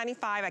 $69.95.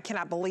 I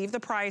cannot believe the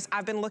price.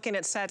 I've been looking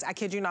at sets. I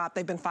kid you not,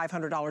 they've been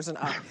 $500 and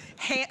up.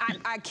 Hey,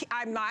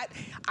 I'm not,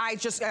 I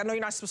know you're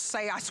not supposed to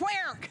say, I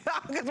swear,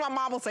 because my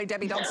mom will say,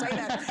 Debbie, don't say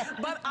that.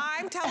 But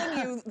I'm telling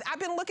you, I've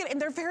been looking,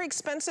 and they're very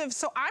expensive.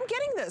 So I'm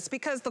getting this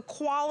because the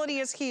quality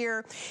is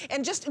here.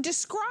 And just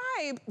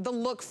describe the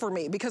look for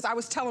me, because I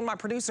was telling my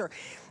producer,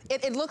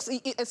 it looks,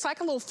 it's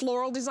like a little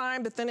floral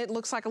design, but then it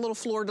looks like a little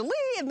fleur-de-lis,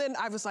 and then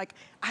I was like,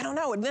 I don't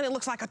know, and then it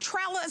looks like a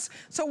trellis.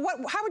 So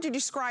how would you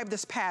describe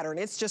this pattern?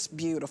 It's just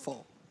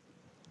beautiful.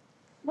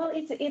 Well,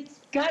 it's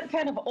got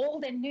kind of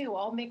old and new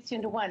all mixed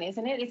into one,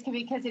 isn't it? It's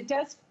because it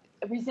does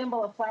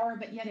resemble a flower,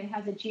 but yet it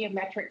has a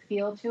geometric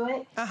feel to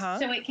it.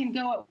 So it can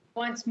go at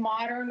once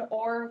modern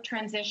or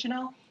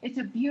transitional. It's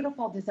a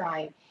beautiful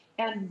design.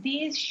 And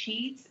these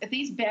sheets,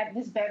 this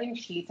bedding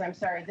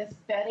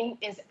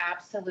is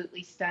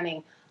absolutely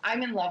stunning.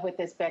 I'm in love with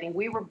this bedding.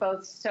 We were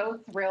both so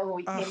thrilled when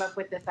we came up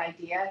with this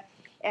idea.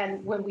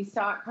 And when we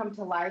saw it come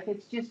to life,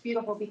 it's just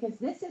beautiful because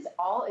this is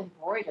all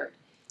embroidered.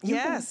 You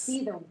can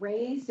see the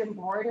raised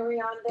embroidery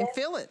on this. And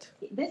feel it.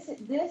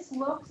 This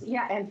looks,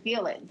 and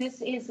feel it.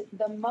 This is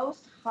the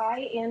most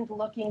high-end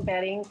looking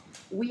bedding.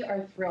 We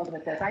are thrilled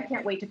with this. I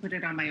can't wait to put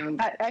it on my own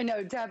bed. I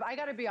know, Deb, I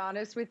got to be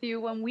honest with you.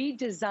 When we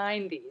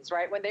designed these,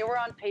 right, when they were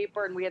on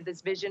paper and we had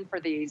this vision for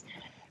these,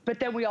 but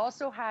then we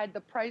also had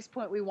the price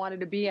point we wanted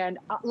to be in,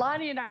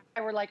 Lonnie and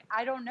I were like,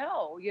 I don't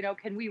know,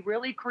 can we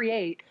really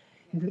create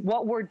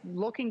what we're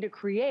looking to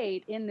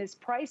create in this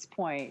price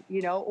point,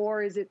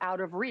 or is it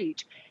out of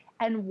reach?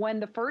 And when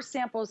the first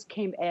samples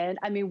came in,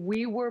 I mean,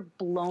 we were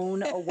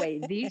blown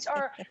away. These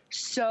are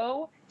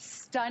so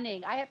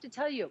stunning. I have to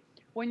tell you,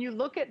 when you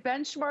look at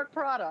benchmark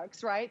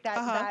products, right,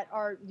 that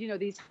are,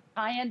 these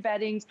high-end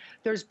beddings,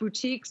 there's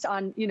boutiques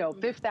on,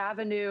 Fifth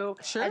Avenue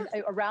and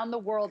around the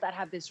world that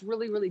have this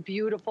really, really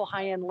beautiful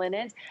high-end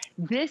linens.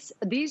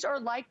 These are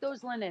like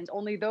those linens,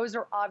 only those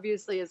are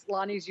obviously, as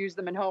Lonnie's used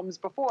them in homes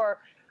before,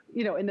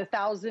 you know, in the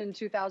 $1,000,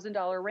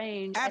 $2,000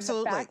 range.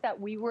 Absolutely. And the fact that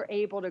we were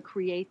able to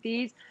create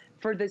these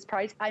for this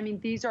price, I mean,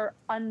 these are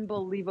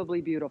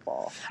unbelievably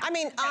beautiful. I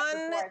mean,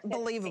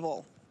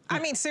 unbelievable. I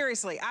mean,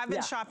 seriously, I've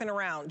been shopping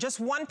around. Just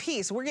one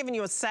piece. We're giving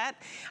you a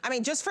set. I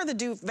mean, just for the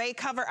duvet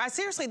cover.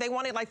 Seriously, they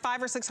wanted like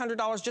 $500 or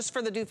 $600 just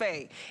for the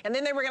duvet. And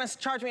then they were going to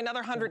charge me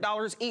another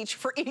 $100 each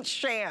for each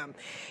sham.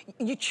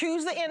 You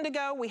choose the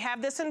indigo. We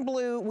have this in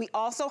blue. We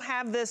also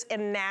have this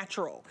in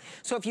natural.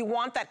 So if you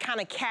want that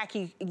kind of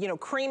khaki, you know,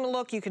 cream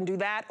look, you can do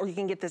that, or you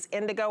can get this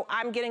indigo.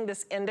 I'm getting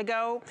this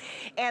indigo.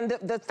 And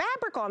the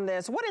fabric on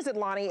this, what is it,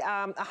 Lonnie?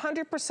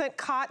 100%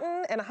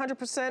 cotton and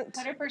 100%?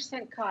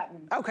 100%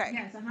 cotton. Okay.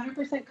 Yes,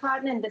 100%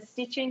 cotton, and the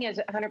stitching is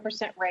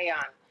 100% rayon,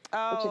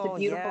 which is a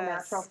beautiful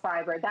natural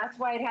fiber. That's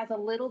why it has a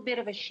little bit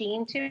of a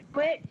sheen to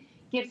it,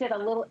 gives it a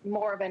little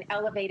more of an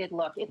elevated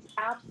look. It's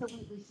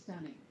absolutely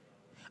stunning.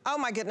 Oh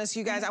my goodness,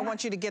 you guys, I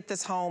want you to get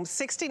this home.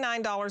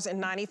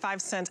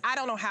 $69.95. I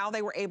don't know how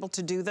they were able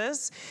to do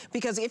this,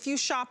 because if you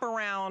shop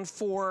around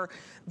for,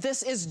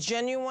 this is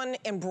genuine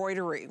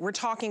embroidery. We're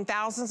talking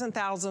thousands and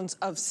thousands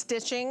of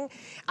stitching.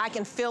 I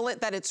can feel it,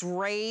 that it's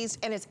raised,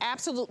 and it's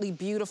absolutely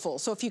beautiful.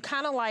 So if you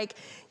kind of like,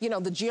 you know,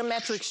 the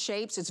geometric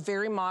shapes, it's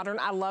very modern.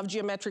 I love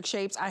geometric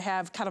shapes. I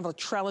have kind of a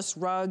trellis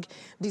rug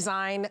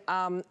design,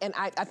 and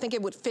I think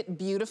it would fit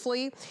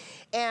beautifully.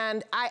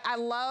 And I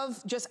love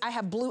just, I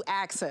have blue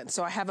accents.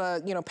 So I have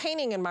a, you know,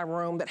 painting in my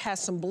room that has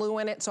some blue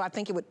in it, so I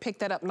think it would pick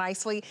that up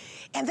nicely.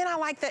 And then I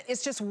like that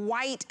it's just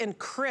white and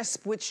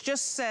crisp, which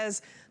just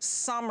says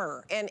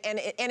summer. And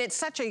it's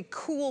such a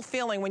cool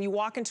feeling when you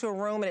walk into a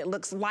room and it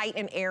looks light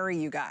and airy,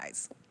 you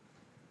guys.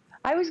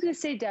 I was going to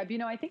say, Deb, you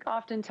know, I think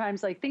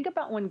oftentimes, like, think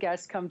about when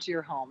guests come to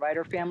your home, right?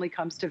 Or family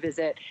comes to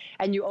visit,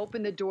 and you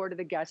open the door to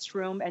the guest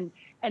room, and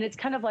it's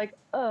kind of like,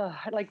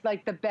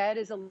 like the bed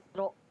is a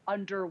little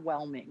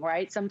underwhelming,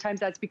 right? Sometimes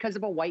that's because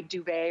of a white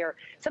duvet or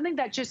something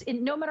that just,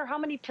 no matter how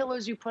many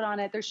pillows you put on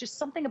it, there's just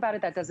something about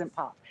it that doesn't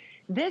pop.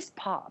 This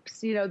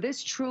pops, you know,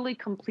 this truly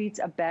completes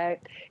a bed.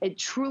 It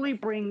truly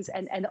brings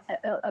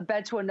a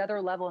bed to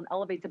another level and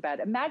elevates a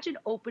bed. Imagine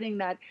opening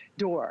that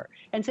door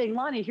and saying,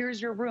 Lonnie,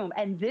 here's your room,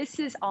 and this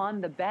is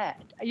on the bed.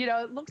 You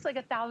know, it looks like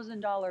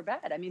 $1,000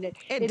 bed. I mean,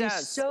 it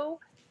is so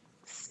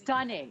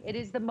stunning. It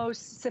is the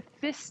most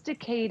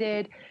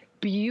sophisticated,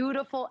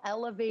 beautiful,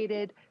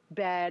 elevated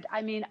bed.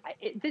 I mean,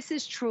 this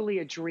is truly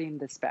a dream,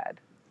 this bed.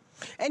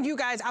 And you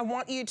guys, I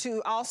want you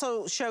to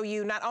also show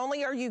you, not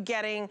only are you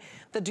getting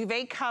the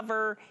duvet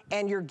cover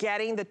and you're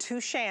getting the 2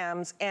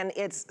 shams, and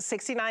it's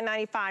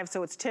 $69.95,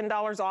 so it's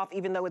 $10 off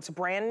even though it's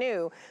brand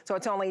new. So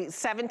it's only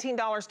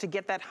 $17 to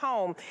get that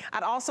home.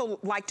 I'd also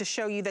like to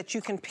show you that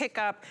you can pick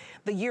up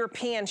the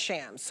European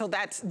shams. So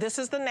this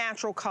is the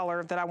natural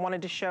color that I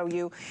wanted to show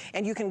you,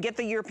 and you can get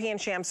the European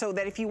shams, so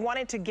that if you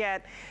wanted to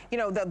get, you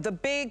know, the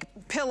big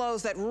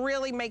pillows that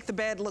really make the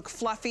bed look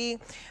fluffy,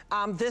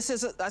 this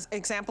is an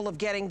example of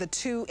getting the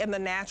 2 in the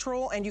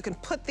natural, and you can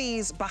put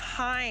these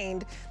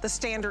behind the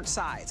standard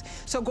size.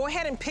 So go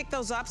ahead and pick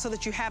those up so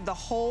that you have the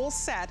whole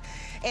set.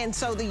 And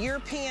so the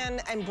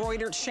European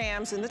embroidered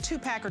shams in the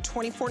 2-pack are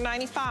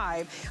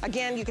 $24.95.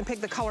 Again, you can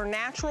pick the color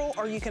natural,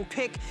 or you can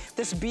pick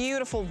this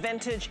beautiful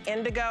vintage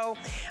indigo.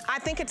 I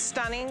think it's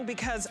stunning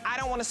because I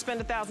don't want to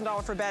spend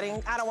 $1,000 for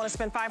bedding. I don't want to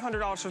spend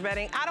 $500 for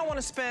bedding. I don't want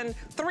to spend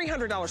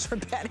 $300 for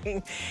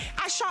bedding.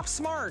 I shop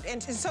smart,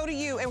 and so do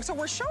you. And so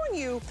we're showing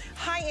you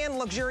high-end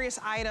luxurious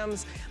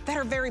items that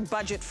are very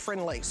budget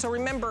friendly. So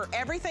remember,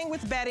 everything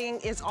with bedding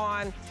is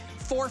on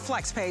 4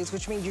 flex pays,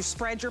 which means you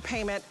spread your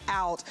payment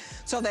out,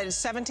 so that it's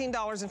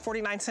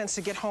 $17.49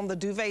 to get home the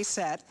duvet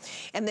set.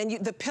 And then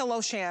the pillow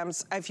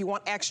shams if you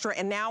want extra.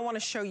 And now I want to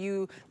show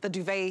you the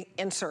duvet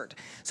insert,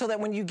 so that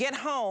when you get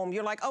home,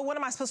 you're like, oh, what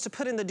am I supposed to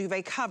put in the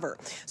duvet cover?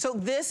 So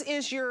this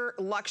is your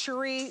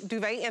luxury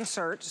duvet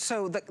insert.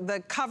 So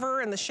the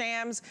cover and the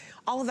shams,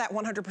 all of that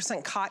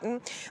 100%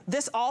 cotton.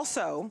 This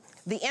also,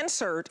 the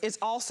insert is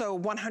also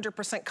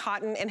 100%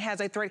 cotton and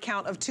has a thread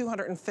count of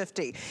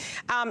 250.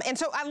 And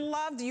so I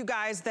loved, you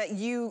guys, that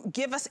you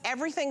give us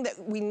everything that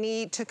we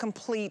need to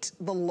complete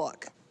the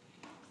look.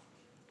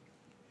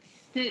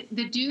 The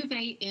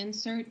duvet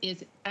insert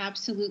is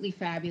absolutely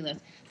fabulous.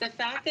 The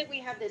fact that we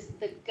have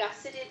the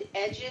gusseted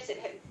edges,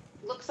 it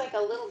looks like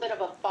a little bit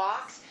of a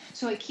box,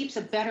 so it keeps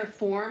a better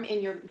form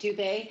in your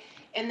duvet.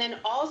 And then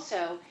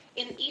also,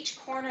 in each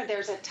corner,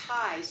 there's a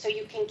tie, so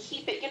you can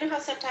keep it. You know how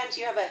sometimes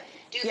you have a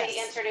duvet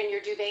insert in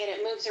your duvet and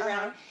it moves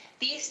around?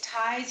 These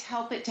ties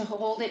help it to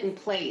hold it in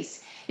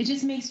place. It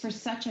just makes for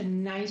such a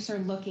nicer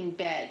looking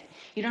bed.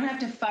 You don't have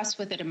to fuss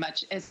with it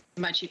as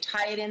much. You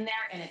tie it in there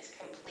and it's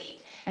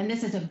complete. And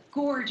this is a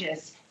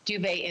gorgeous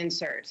duvet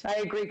insert. I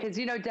agree, because,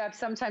 you know, Deb,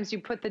 sometimes you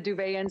put the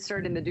duvet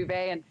insert in the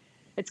duvet and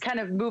it's kind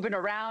of moving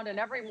around, and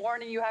every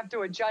morning you have to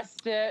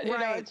adjust it, you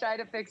know, and try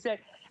to fix it.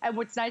 And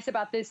what's nice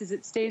about this is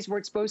it stays where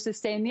it's supposed to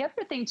stay. And the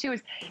other thing too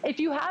is, if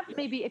you have,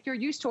 maybe if you're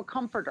used to a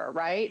comforter,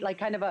 right? Like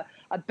kind of a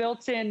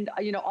built-in,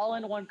 you know,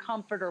 all-in-one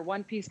comforter,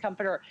 one-piece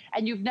comforter,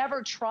 and you've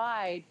never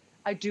tried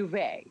a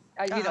duvet,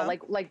 you know,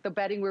 like the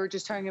bedding we were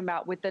just talking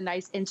about with the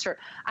nice insert.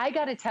 I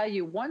got to tell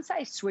you, once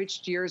I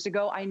switched years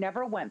ago, I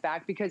never went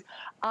back because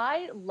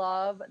I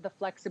love the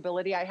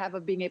flexibility I have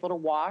of being able to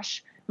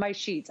wash my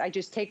sheets. I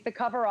just take the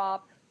cover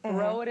off,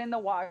 throw it in the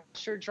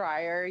washer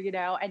dryer, you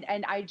know,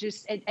 and I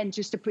just, and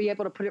just to be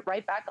able to put it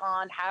right back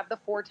on, have the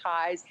 4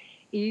 ties,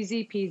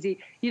 easy peasy.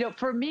 You know,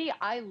 for me,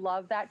 I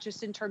love that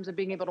just in terms of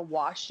being able to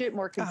wash it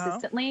more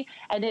consistently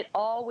and it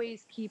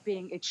always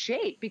keeping its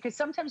shape, because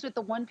sometimes with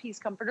the one-piece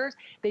comforters,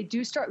 they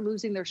do start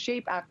losing their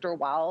shape after a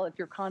while if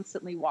you're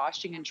constantly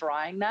washing and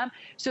drying them.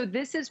 So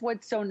this is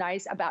what's so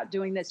nice about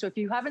doing this. So if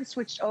you haven't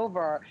switched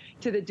over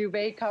to the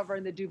duvet cover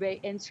and the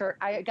duvet insert,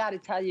 I got to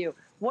tell you,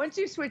 once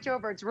you switch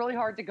over, it's really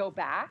hard to go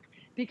back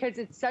because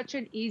it's such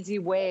an easy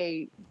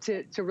way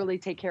to really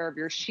take care of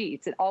your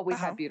sheets and always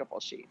have beautiful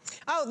sheets.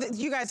 Oh,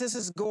 you guys, this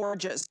is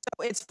gorgeous.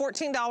 So it's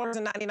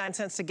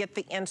 $14.99 to get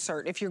the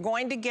insert. If you're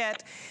going to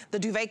get the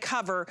duvet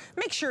cover,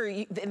 make sure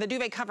the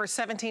duvet cover is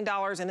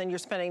 $17 and then you're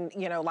spending,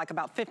 you know, like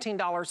about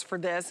 $15 for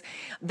this.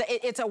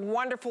 It's a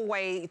wonderful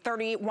way,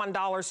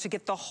 $31 to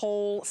get the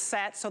whole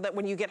set so that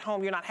when you get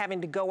home, you're not having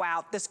to go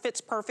out. This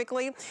fits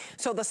perfectly.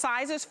 So the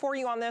sizes for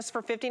you on this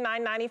for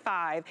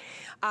 $59.95.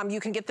 You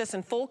can get this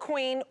in full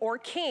queen or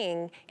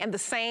king, and the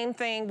same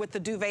thing with the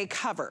duvet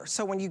cover.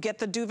 So when you get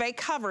the duvet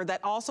cover, that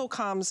also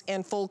comes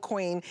in full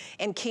queen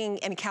and king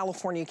and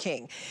California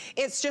king.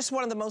 It's just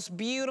one of the most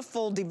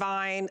beautiful,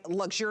 divine,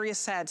 luxurious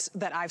sets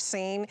that I've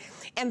seen.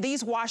 And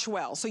these wash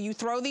well. So you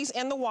throw these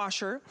in the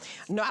washer,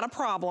 not a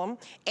problem,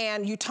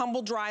 and you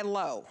tumble dry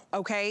low,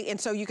 okay? And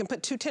so you can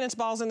put 2 tennis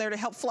balls in there to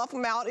help fluff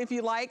them out if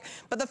you like.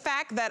 But the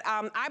fact that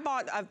I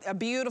bought a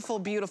beautiful,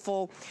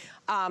 beautiful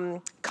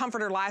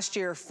comforter last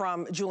year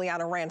from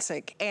Giuliana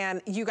Rancic, and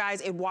you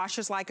guys, it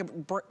washes like a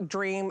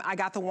dream. I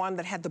got the one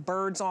that had the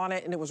birds on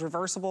it, and it was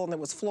reversible, and it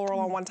was floral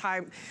on one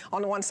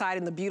side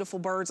and the beautiful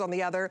birds on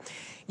the other.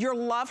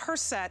 You'll love her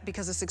set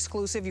because it's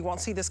exclusive. You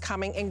won't see this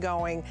coming and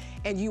going,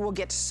 and you will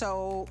get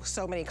so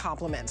many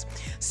compliments.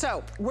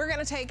 So we're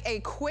gonna take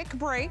a quick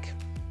break.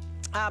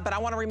 But I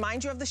want to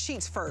remind you of the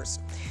sheets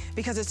first,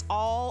 because it's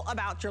all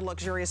about your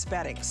luxurious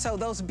bedding. So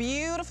those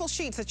beautiful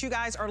sheets that you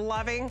guys are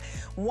loving,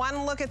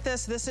 one look at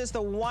this. This is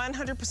the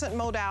 100%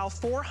 modal,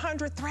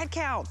 400 thread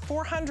count,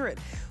 400.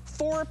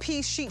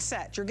 4-piece sheet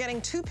set. You're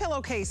getting 2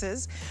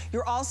 pillowcases.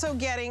 You're also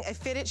getting a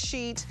fitted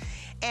sheet,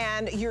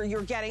 and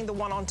you're getting the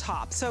one on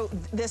top. So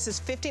this is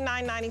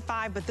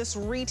 $59.95, but this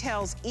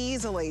retails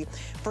easily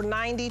for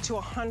 $90 to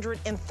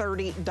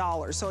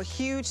 $130. So a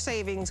huge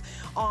savings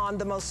on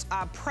the most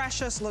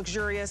precious,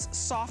 luxurious,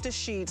 softest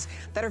sheets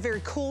that are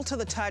very cool to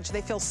the touch.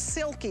 They feel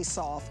silky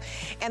soft,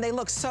 and they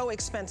look so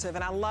expensive,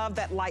 and I love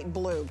that light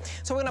blue.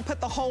 So we're gonna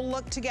put the whole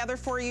look together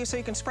for you so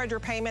you can spread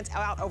your payments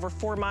out over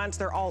 4 months.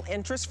 They're all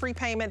interest-free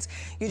payments.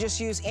 You just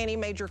use any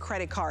major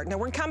credit card. Now,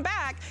 we're gonna come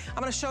back.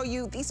 I'm gonna show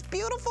you these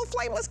beautiful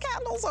flameless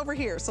candles over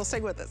here, so stay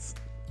with us.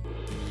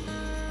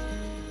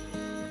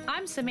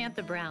 I'm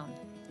Samantha Brown,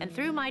 and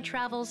through my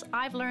travels,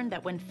 I've learned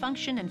that when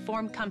function and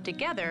form come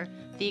together,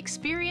 the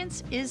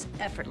experience is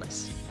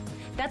effortless.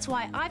 That's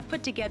why I've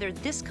put together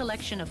this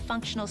collection of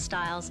functional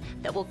styles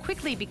that will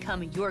quickly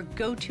become your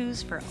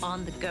go-tos for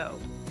on the go.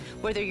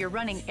 Whether you're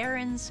running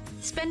errands,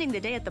 spending the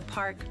day at the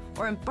park,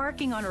 or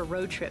embarking on a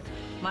road trip,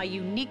 my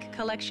unique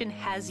collection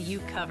has you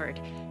covered.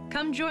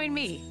 Come join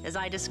me as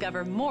I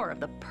discover more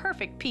of the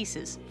perfect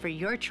pieces for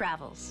your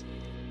travels.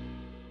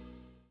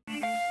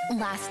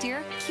 Last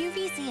year,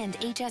 QVC and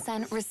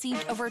HSN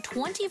received over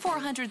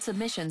 2,400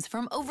 submissions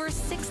from over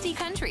 60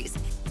 countries.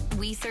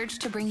 We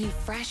searched to bring you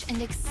fresh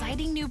and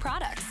exciting new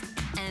products.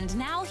 And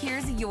now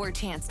here's your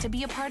chance to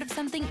be a part of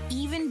something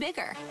even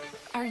bigger.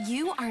 Are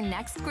you our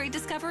next great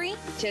discovery?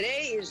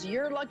 Today is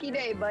your lucky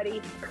day,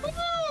 buddy.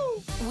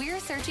 Woo! We're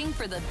searching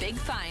for the big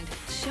find.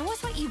 Show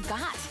us what you've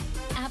got.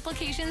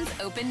 Applications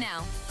open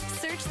now.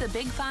 Search the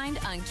big find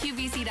on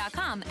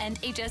QVC.com and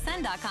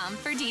HSN.com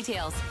for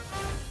details.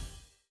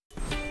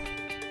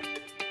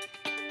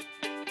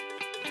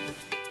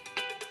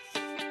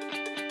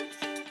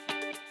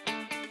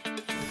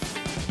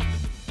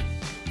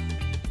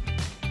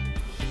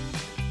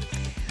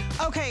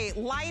 Okay,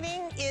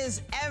 lighting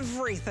is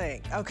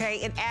everything, okay?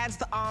 It adds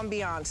the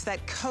ambiance,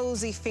 that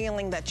cozy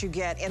feeling that you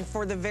get. And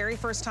for the very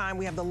first time,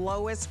 we have the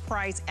lowest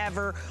price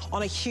ever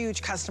on a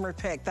huge customer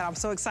pick that I'm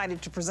so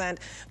excited to present.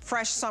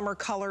 Fresh summer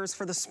colors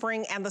for the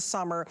spring and the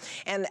summer,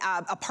 and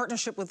a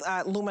partnership with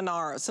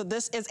Luminara. So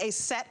this is a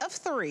set of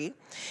 3.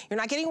 You're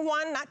not getting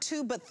 1, not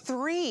 2, but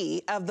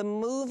 3 of the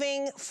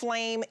moving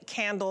flame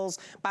candles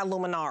by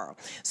Luminara.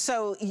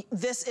 So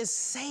this is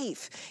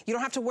safe. You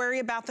don't have to worry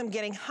about them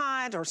getting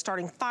hot or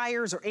starting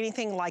fires or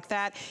anything like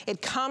that.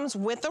 It comes comes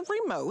with a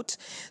remote.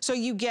 So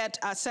you get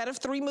a set of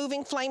 3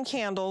 moving flame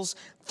candles,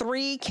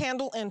 3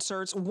 candle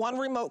inserts, 1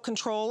 remote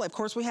control. Of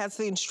course, we have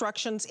the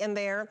instructions in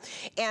there,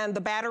 and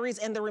the batteries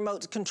and the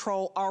remote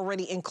control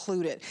already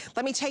included.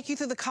 Let me take you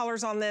through the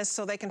colors on this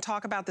so they can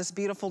talk about this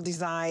beautiful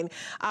design.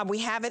 We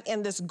have it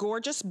in this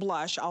gorgeous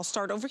blush. I'll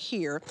start over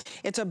here.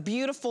 It's a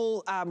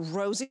beautiful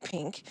rosy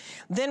pink.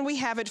 Then we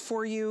have it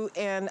for you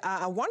in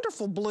a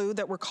wonderful blue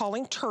that we're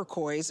calling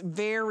turquoise.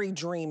 Very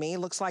dreamy.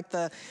 Looks like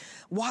the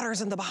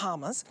waters in the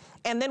Bahamas.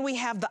 And then we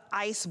have the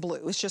ice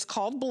blue. It's just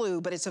called blue,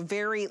 but it's a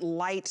very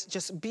light,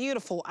 just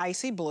beautiful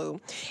icy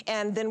blue.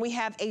 And then we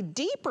have a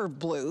deeper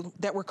blue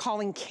that we're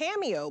calling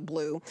cameo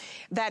blue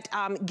that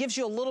gives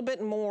you a little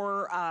bit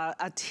more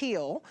a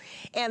teal.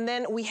 And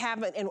then we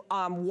have it in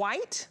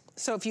white.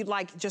 So if you'd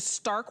like just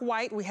stark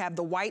white, we have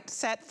the white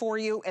set for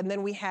you, and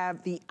then we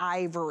have the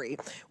ivory,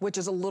 which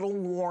is a little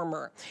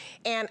warmer.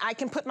 And I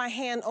can put my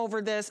hand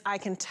over this, I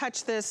can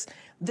touch this.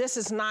 This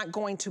is not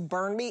going to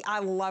burn me. I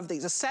love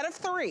these. A set of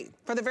 3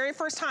 for the very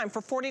first time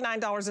for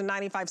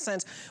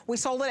 $49.95. We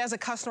sold it as a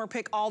customer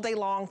pick all day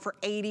long for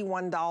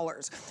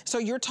 $81. So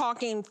you're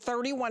talking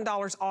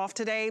 $31 off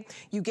today.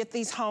 You get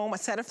these home, a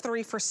set of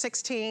 3 for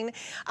 $16.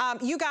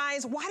 You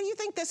guys, why do you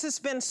think this has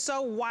been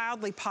so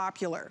wildly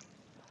popular?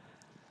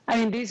 I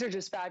mean, these are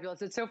just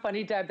fabulous. It's so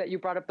funny, Deb, that you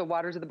brought up the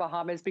waters of the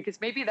Bahamas,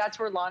 because maybe that's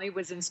where Lonnie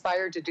was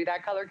inspired to do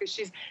that color, because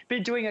she's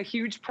been doing a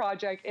huge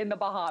project in the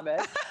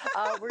Bahamas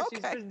where she's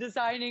been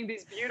designing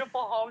these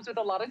beautiful homes with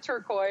a lot of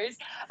turquoise,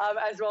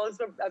 as well as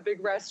a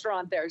big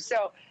restaurant there.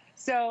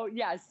 So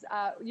yes,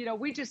 you know,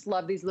 we just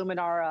love these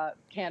Luminara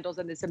candles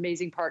and this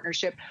amazing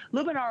partnership.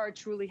 Luminara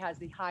truly has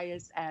the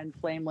highest end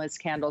flameless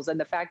candles, and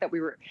the fact that we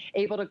were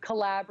able to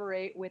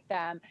collaborate with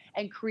them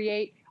and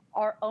create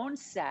our own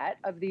set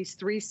of these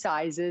 3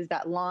 sizes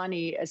that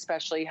Lonnie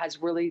especially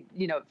has really,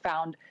 you know,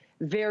 found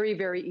very,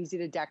 very easy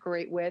to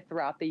decorate with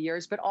throughout the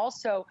years, but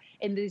also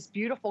in these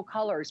beautiful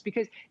colors.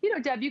 Because, you know,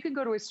 Deb, you can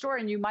go to a store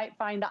and you might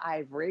find the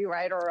ivory,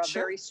 right, or a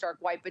very stark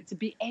white, but to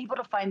be able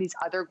to find these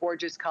other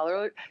gorgeous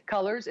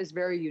colors is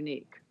very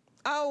unique.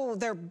 Oh,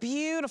 they're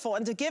beautiful.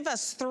 And to give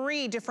us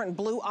 3 different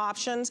blue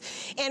options.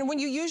 And when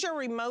you use your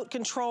remote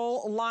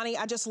control, Lonnie,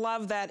 I just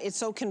love that it's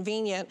so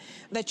convenient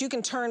that you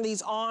can turn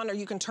these on or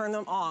you can turn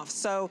them off.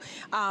 So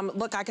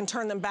look, I can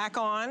turn them back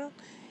on.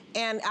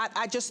 And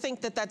I just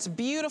think that that's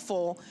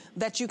beautiful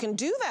that you can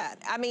do that.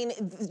 I mean,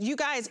 you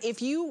guys,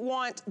 if you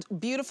want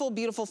beautiful,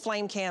 beautiful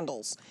flame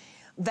candles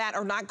that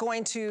are not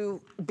going to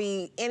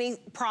be any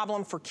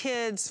problem for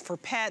kids, for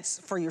pets,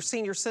 for your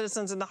senior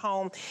citizens in the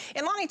home.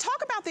 And Lonnie,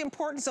 talk about the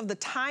importance of the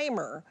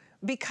timer,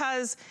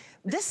 because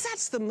this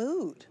sets the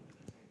mood.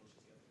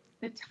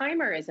 The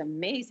timer is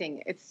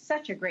amazing. It's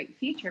such a great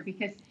feature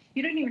because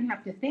you don't even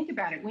have to think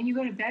about it. When you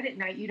go to bed at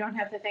night, you don't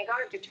have to think, oh,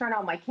 I have to turn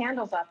all my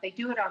candles off. They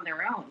do it on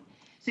their own.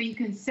 So you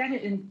can set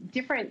it in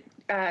different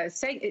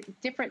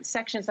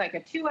sections, like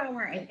a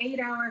 2-hour, an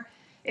 8-hour.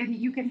 And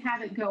you can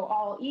have it go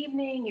all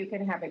evening. You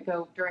can have it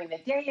go during the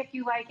day if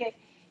you like it.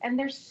 And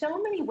there's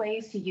so many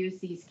ways to use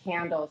these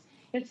candles.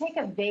 You take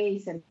a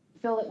vase and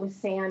fill it with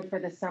sand for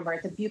the summer.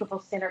 It's a beautiful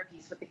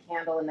centerpiece with the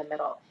candle in the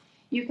middle.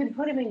 You can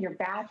put them in your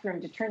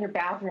bathroom to turn your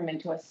bathroom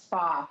into a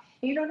spa.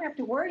 And you don't have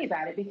to worry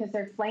about it because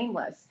they're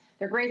flameless.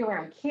 They're great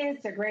around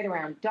kids. They're great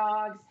around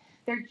dogs.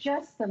 They're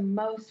just the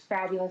most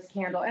fabulous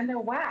candle. And they're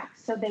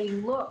wax, so they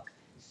look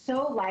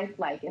so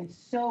lifelike and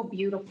so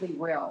beautifully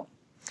real.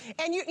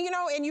 And you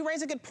know, and you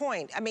raise a good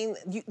point. I mean,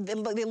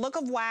 the look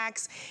of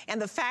wax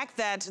and the fact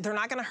that they're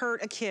not gonna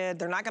hurt a kid,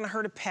 they're not gonna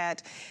hurt a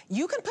pet.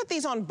 You can put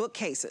these on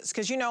bookcases,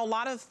 because you know, a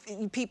lot of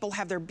people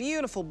have their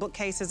beautiful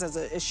bookcases as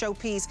a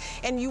showpiece,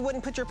 and you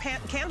wouldn't put your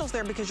candles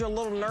there because you're a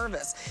little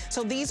nervous.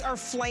 So these are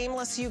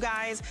flameless, you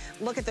guys.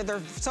 Look at that,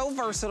 they're so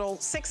versatile.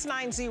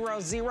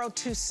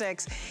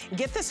 690-026.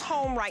 Get this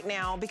home right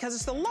now because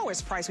it's the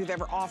lowest price we've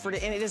ever offered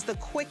it, and it is the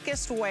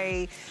quickest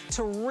way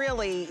to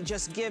really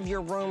just give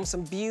your room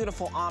some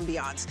beautiful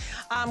ambiance.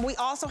 We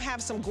also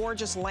have some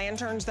gorgeous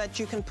lanterns that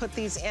you can put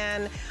these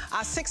in.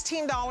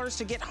 $16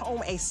 to get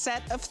home a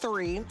set of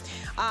 3.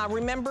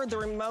 Remember, the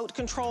remote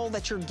control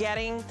that you're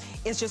getting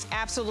is just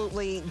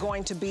absolutely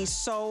going to be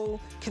so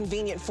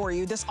convenient for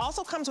you. This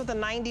also comes with a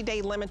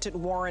 90-day limited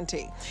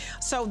warranty.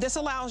 So this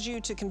allows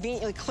you to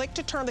conveniently click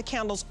to turn the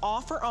candles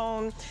off or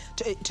on,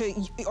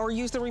 or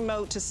use the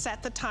remote to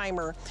set the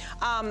timer.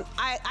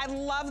 I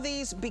love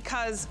these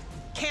because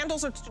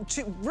candles are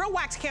real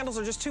wax candles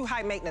are just too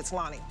high maintenance,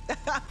 Lonnie.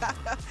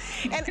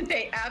 And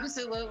they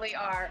absolutely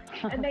are.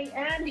 And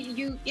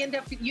you end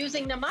up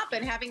using them up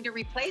and having to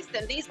replace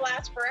them. These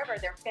last forever.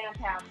 They're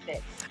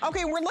fantastic.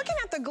 Okay, we're looking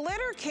at the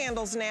glitter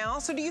candles now.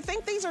 So do you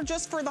think these are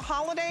just for the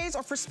holidays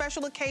or for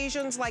special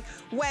occasions like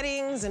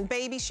weddings and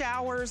baby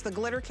showers, the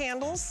glitter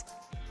candles?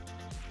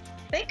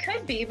 They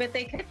could be, but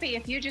they could be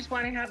if you just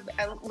want to have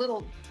a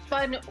little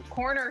fun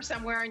corner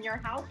somewhere in your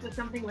house with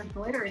something with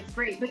glitter. It's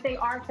great, but they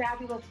are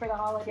fabulous for the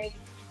holidays.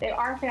 They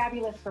are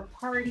fabulous for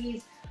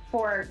parties,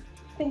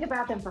 think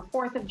about them for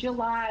 4th of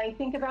July.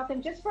 Think about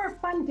them just for a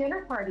fun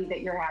dinner party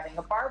that you're having,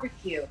 a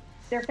barbecue.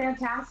 They're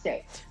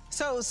fantastic.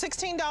 So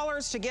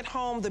 $16 to get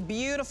home the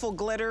beautiful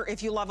glitter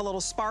if you love a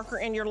little sparkle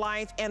in your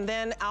life. And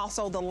then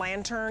also the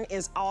lantern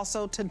is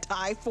also to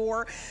die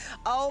for.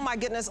 Oh my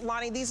goodness,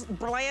 Lonnie, these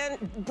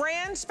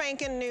brand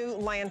spanking new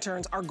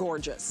lanterns are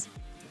gorgeous.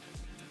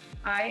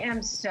 I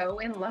am so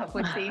in love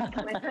with these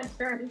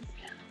lanterns.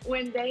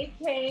 When they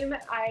came,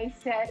 I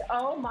said,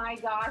 oh my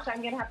gosh,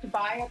 I'm gonna have to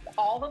buy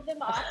all of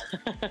them up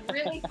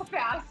really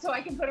fast so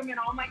I can put them in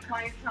all my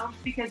clients' homes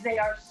because they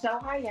are so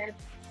high-end,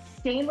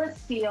 stainless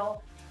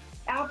steel,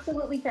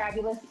 absolutely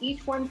fabulous.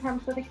 Each one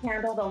comes with a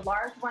candle. The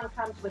large one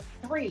comes with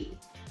 3.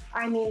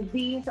 I mean,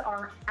 these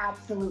are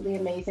absolutely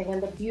amazing.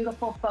 And the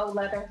beautiful faux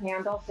leather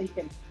handle, so you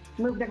can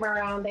move them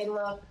around. They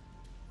look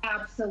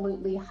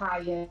absolutely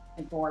high-end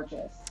and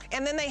gorgeous.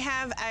 And then they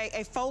have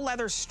a faux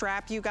leather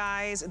strap, you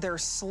guys. They're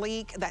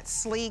sleek. That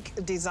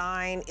sleek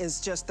design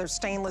is just, they're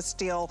stainless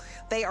steel.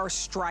 They are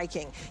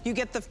striking. You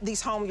get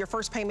these home, your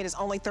first payment is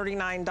only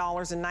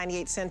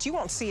 $39.98. You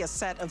won't see a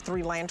set of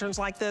 3 lanterns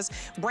like this.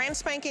 Brand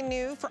spanking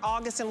new for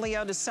August and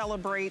Leo to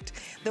celebrate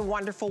the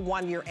wonderful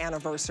 1-year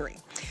anniversary.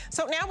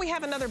 So now we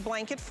have another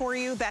blanket for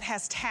you that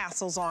has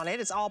tassels on it.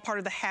 It's all part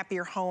of the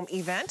Happier Home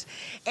event.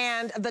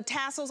 And the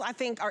tassels, I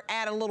think,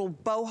 add a little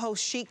boho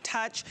chic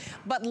touch,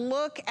 but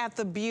look at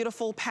the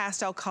beautiful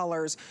pastel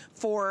colors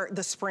for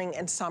the spring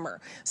and summer.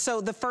 So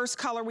the first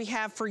color we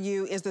have for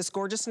you is this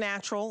gorgeous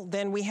natural.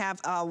 Then we have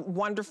a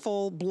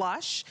wonderful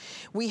blush.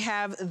 We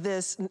have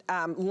this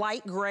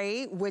light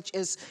gray, which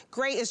is,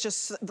 gray is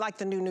just like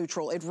the new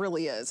neutral. It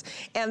really is.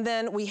 And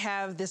then we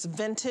have this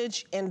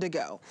vintage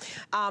indigo.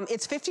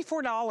 It's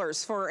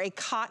 $54 for a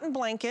cotton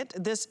blanket.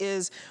 This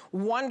is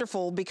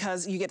wonderful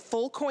because you get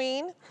full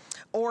queen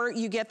or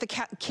you get the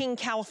King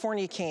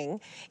California King,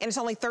 and it's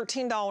only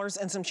 $13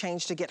 and some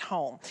change to get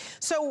home.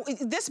 So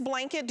this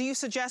blanket, do you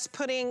suggest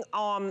putting,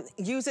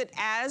 use it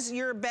as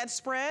your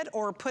bedspread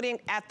or putting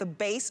at the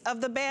base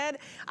of the bed?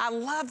 I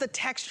love the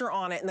texture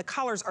on it and the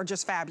colors are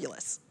just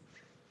fabulous.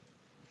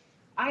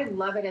 I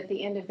love it at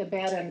the end of the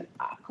bed, and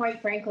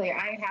quite frankly,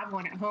 I have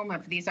one at home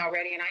of these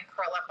already, and I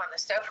curl up on the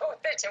sofa with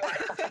it to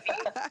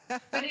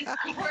watch. But it's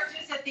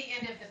gorgeous at the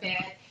end of the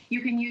bed.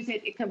 You can use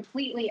it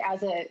completely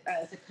as a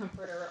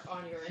comforter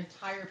on your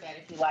entire bed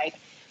if you like.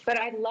 But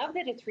I love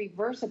that it's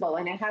reversible,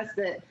 and it has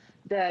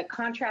the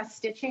contrast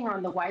stitching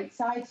on the white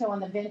side. So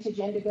on the vintage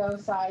indigo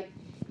side,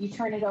 you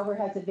turn it over, it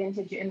has a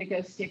vintage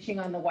indigo stitching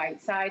on the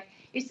white side.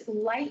 It's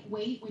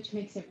lightweight, which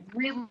makes it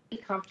really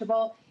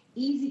comfortable.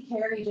 Easy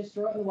carry, just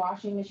throw it in the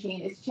washing machine.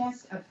 It's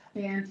just a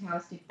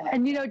fantastic bed.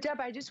 And you know, Deb,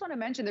 I just want to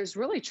mention there's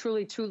really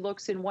truly 2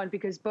 looks in one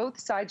because both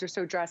sides are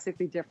so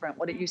drastically different.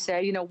 What did you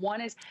say? You know, one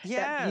is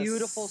that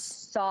beautiful,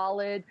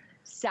 solid,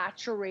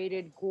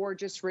 saturated,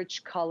 gorgeous,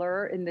 rich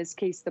color. In this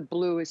case, the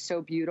blue is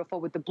so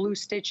beautiful with the blue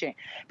stitching.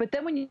 But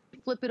then when you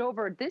flip it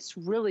over, this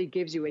really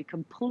gives you a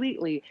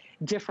completely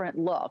different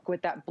look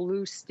with that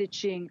blue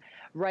stitching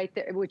right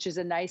there, which is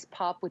a nice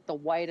pop with the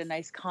white, a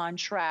nice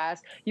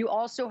contrast. You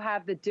also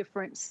have the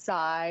different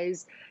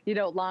size, you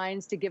know,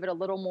 lines to give it a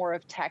little more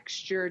of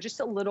texture, just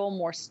a little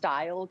more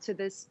style to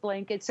this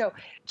blanket. So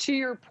to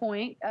your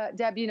point,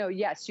 Deb, you know,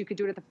 yes, you could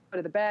do it at the foot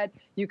of the bed.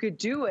 You could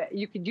do it.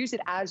 You could use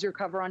it as your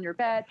cover on your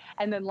bed.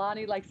 And then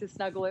Lonnie likes to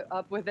snuggle it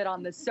up with it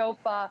on the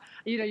sofa.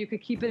 You know, you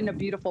could keep it in a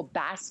beautiful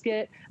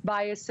basket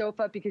by a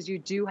sofa because you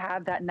do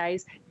have that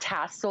nice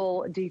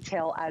tassel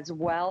detail as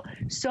well.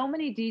 So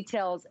many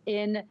details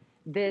in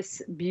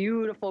this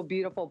beautiful,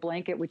 beautiful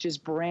blanket, which is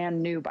brand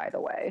new, by the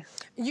way.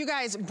 You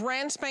guys,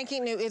 brand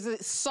spanking new is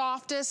the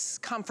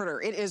softest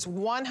comforter. It is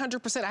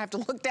 100%, I have to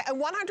look at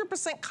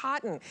 100%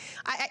 cotton.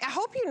 I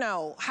hope you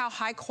know how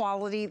high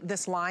quality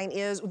this line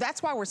is.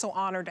 That's why we're so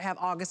honored to have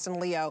August and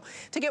Leo.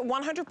 To get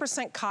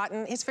 100%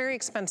 cotton, it's very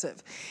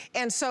expensive.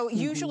 And so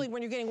usually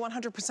when you're getting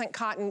 100%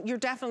 cotton, you're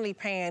definitely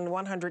paying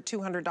 $100,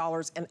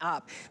 $200 and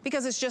up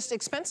because it's just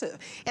expensive.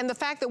 And the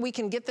fact that we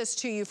can get this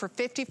to you for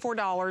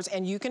 $54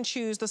 and you can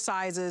choose the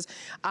sizes,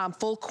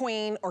 full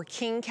queen or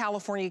King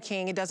California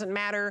King. It doesn't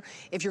matter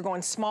if you're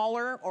going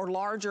smaller or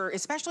larger,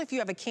 especially if you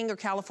have a King or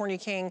California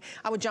King,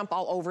 I would jump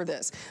all over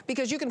this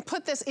because you can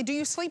put this, do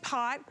you sleep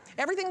hot?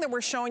 Everything that we're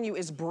showing you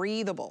is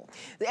breathable.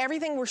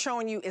 Everything we're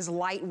showing you is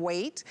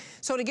lightweight.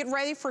 So to get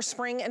ready for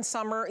spring and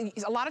summer,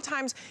 a lot of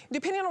times,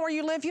 depending on where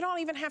you live, you don't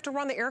even have to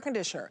run the air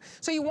conditioner.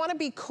 So you wanna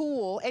be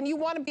cool and you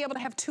wanna be able to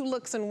have 2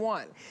 looks in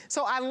one.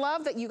 So I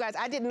love that you guys,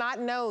 I did not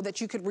know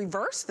that you could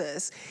reverse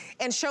this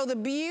and show the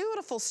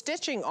beautiful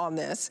stitching on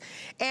this.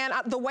 And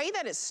the way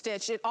that it's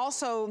stitched, it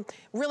also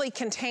really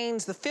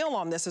contains the fill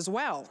on this as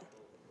well.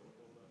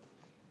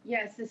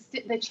 Yes,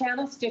 the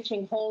channel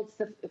stitching holds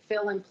the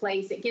fill in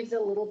place. It gives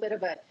it a little bit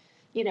of a,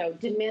 you know,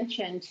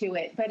 dimension to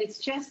it. But it's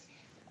just,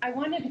 I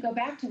wanted to go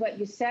back to what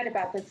you said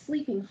about the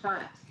sleeping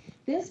hot.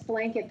 This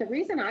blanket, the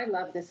reason I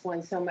love this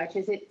one so much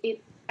is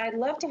I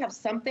love to have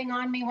something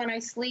on me when I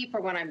sleep or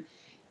when I'm,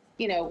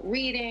 you know,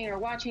 reading or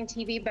watching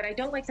TV, but I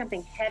don't like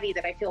something heavy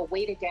that I feel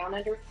weighted down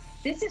under.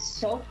 This is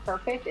so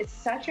perfect. It's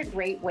such a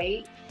great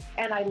weight.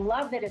 And I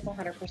love that it's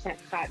 100%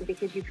 cotton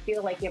because you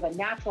feel like you have a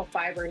natural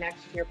fiber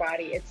next to your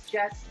body. It's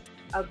just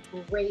a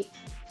great,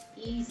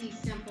 easy,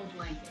 simple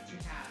blanket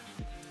to have.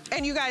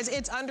 And you guys,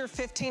 it's under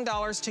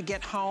 $15 to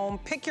get home.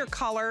 Pick your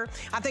color.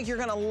 I think you're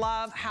gonna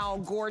love how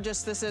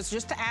gorgeous this is,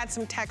 just to add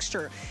some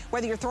texture.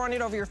 Whether you're throwing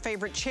it over your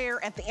favorite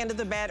chair at the end of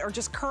the bed or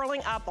just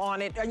curling up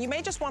on it, and you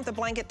may just want the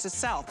blanket to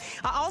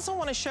self. I also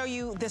wanna show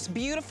you this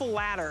beautiful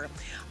ladder.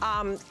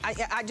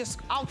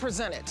 I'll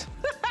present it.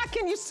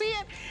 Can you see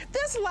it?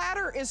 This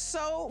ladder is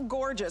so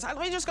gorgeous. Let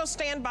me just go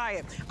stand by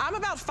it. I'm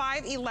about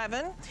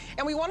 5'11",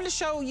 and we wanted to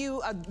show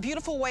you a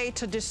beautiful way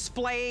to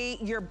display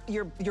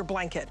your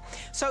blanket.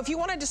 So if you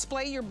wanna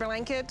display your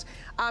blanket,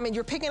 and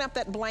you're picking up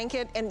that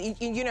blanket, and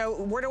you know,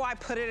 where do I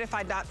put it if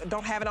I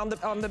don't have it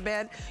on the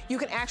bed? You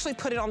can actually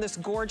put it on this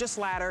gorgeous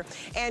ladder,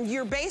 and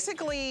you're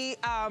basically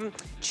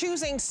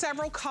choosing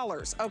several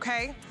colors,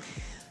 okay?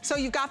 So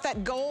you've got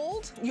that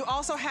gold, you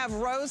also have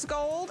rose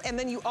gold, and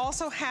then you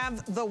also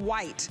have the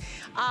white.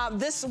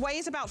 This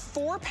weighs about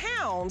 4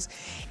 pounds,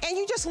 and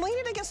you just lean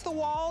it against the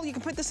wall. You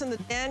can put this in the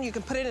den, you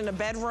can put it in a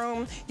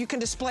bedroom, you can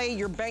display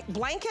your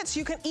blankets,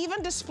 you can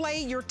even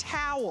display your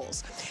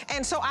towels.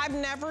 And so I've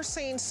never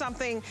seen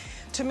something,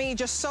 to me,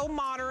 just so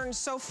modern,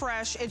 so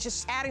fresh. It's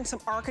just adding some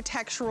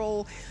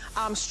architectural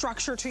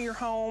structure to your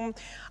home.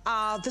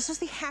 This is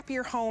the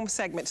Happier Home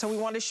segment, so we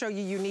wanted to show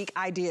you unique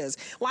ideas.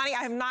 Lonnie,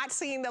 I have not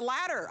seen the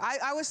ladder.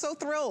 I was so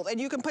thrilled, and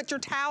you can put your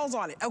towels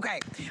on it. Okay,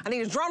 I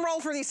need a drum roll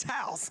for these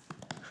towels.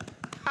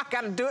 I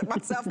gotta do it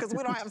myself because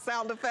we don't have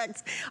sound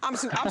effects. I'm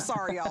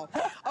sorry, y'all.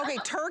 Okay,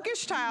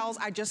 Turkish towels,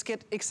 I just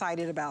get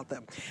excited about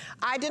them.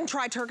 I didn't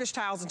try Turkish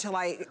towels until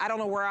I don't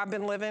know where I've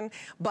been living,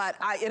 but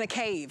in a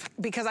cave,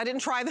 because I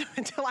didn't try them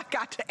until I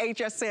got to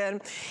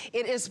HSN.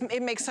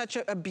 It makes such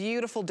a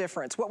beautiful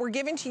difference. What we're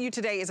giving to you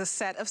today is a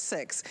set of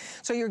 6.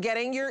 So you're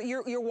getting your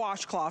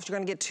washcloths. You're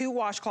gonna get 2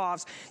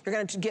 washcloths. You're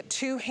gonna get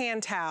 2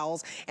 hand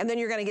towels, and then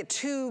you're gonna get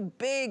 2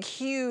 big,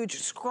 huge,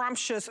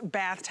 scrumptious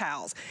bath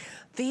towels.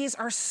 These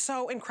are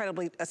so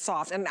incredibly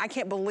soft, and I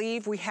can't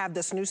believe we have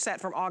this new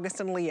set from August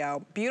and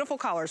Leo. Beautiful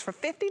colors for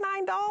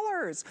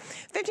 $59.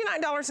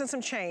 $59 and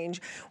some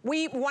change.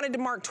 We wanted to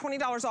mark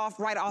 $20 off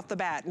right off the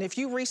bat, and if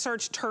you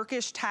research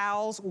Turkish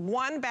towels,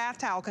 1 bath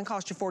towel can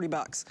cost you 40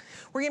 bucks.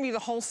 We're giving you the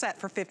whole set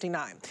for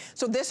 $59.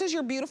 So this is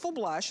your beautiful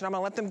blush, and I'm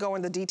gonna let them go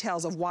into the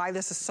details of why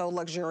this is so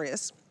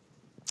luxurious.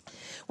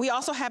 We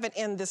also have it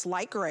in this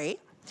light gray.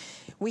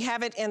 We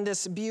have it in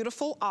this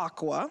beautiful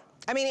aqua.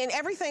 I mean, and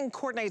everything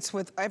coordinates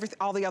with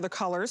all the other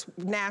colors.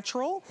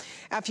 Natural,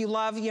 if you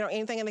love, you know,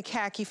 anything in the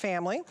khaki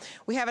family.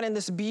 We have it in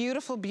this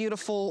beautiful,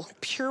 beautiful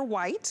pure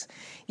white.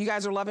 You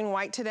guys are loving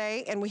white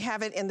today. And we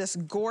have it in this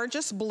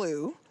gorgeous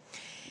blue.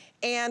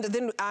 And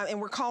then, and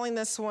we're calling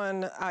this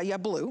one,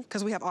 blue,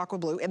 because we have aqua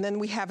blue. And then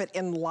we have it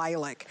in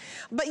lilac.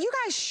 But you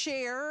guys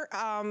share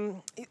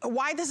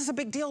why this is a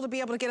big deal to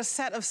be able to get a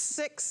set of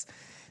 6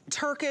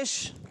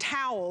 Turkish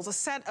towels, a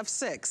set of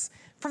 6.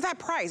 For that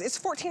price, it's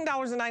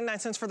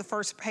 $14.99 for the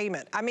first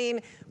payment. I mean,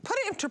 put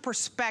it into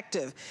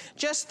perspective,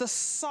 just the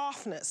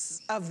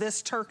softness of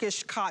this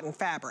Turkish cotton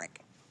fabric.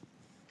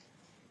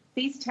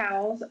 These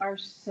towels are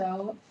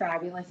so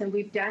fabulous, and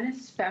we've done a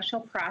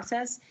special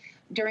process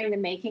during the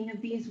making of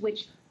these,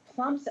 which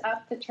plumps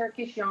up the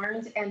Turkish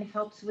yarns and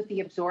helps with the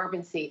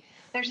absorbency.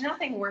 There's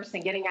nothing worse than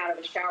getting out of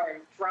the shower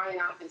and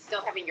drying off and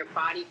still having your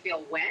body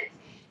feel wet.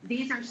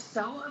 These are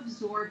so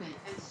absorbent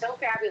and so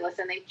fabulous,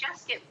 and they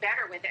just get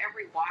better with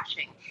every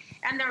washing.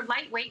 And they're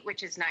lightweight,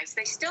 which is nice.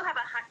 They still have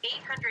a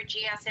 800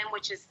 GSM,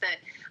 which is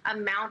the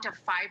amount of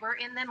fiber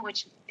in them,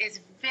 which is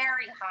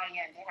very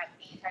high-end to have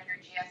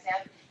 800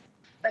 GSM.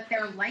 But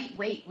they're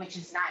lightweight, which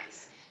is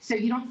nice. So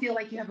you don't feel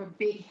like you have a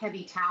big,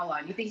 heavy towel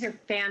on you. These are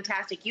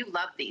fantastic. You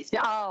love these.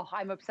 Oh,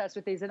 I'm obsessed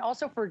with these. And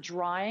also for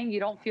drying,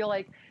 you don't feel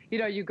like, you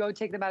know, you go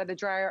take them out of the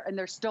dryer and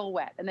they're still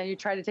wet. And then you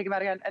try to take them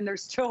out again and they're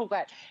still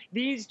wet.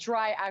 These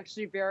dry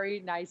actually very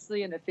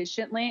nicely and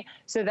efficiently.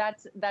 So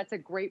that's a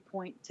great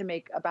point to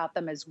make about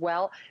them as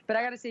well. But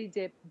I got to say,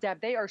 Deb,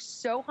 they are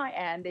so high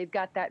end. They've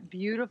got that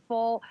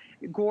beautiful,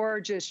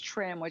 gorgeous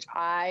trim, which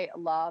I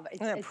love.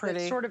 It's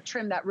the sort of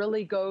trim that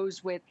really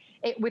goes with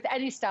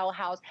any style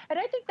house. And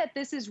I think that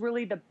this is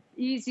really the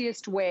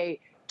easiest way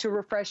to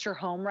refresh your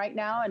home right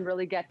now and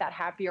really get that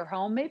happier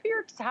home. Maybe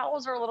your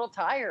towels are a little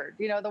tired,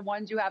 you know, the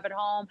ones you have at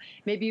home.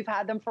 Maybe you've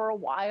had them for a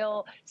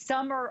while.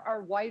 Some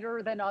are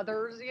whiter than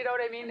others, you know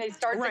what I mean? They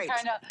start to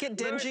kind of get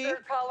dingy. Lose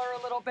their color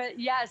a little bit.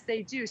 Yes,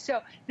 they do.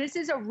 So this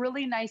is a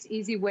really nice,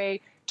 easy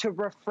way to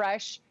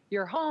refresh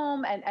your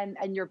home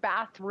and your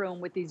bathroom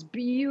with these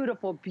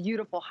beautiful,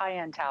 beautiful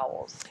high-end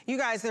towels. You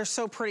guys, they're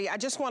so pretty. I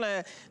just want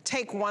to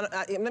take one,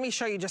 let me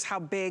show you just how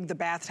big the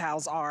bath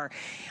towels are.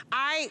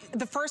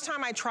 The first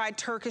time I tried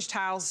Turkish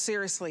towels,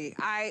 seriously,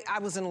 I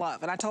was in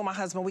love. And I told my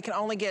husband, we can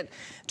only get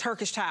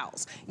Turkish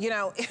towels. You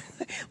know,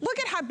 look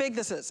at how big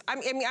this is. I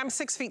mean, I'm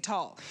 6 feet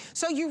tall.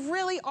 So you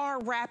really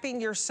are wrapping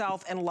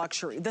yourself in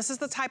luxury. This is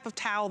the type of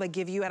towel they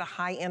give you at a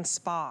high-end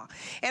spa.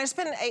 And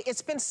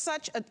it's been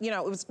such a, you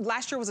know,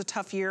 last year was a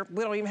tough year here.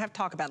 We don't even have to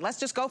talk about it. Let's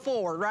just go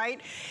forward,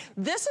 right?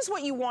 This is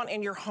what you want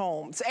in your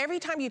home. So every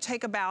time you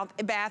take a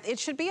bath, it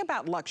should be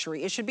about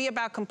luxury. It should be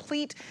about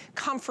complete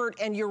comfort,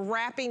 and you're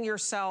wrapping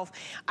yourself.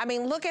 I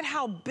mean, look at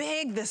how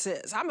big this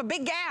is. I'm a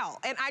big gal,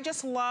 and I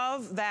just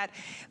love that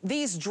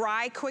these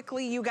dry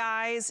quickly, you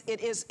guys.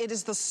 It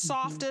is the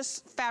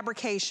softest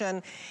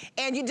fabrication,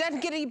 and it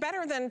doesn't get any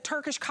better than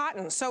Turkish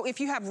cotton. So if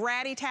you have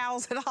ratty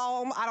towels at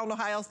home, I don't know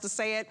how else to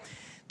say it,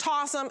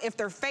 toss them. If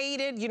they're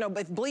faded, you know,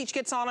 if bleach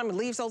gets on them and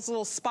leaves those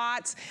little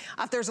spots,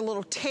 if there's a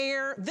little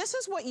tear, this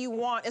is what you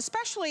want,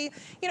 especially,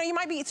 you know, you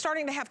might be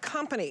starting to have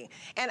company.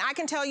 And I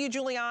can tell you,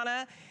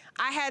 Giuliana,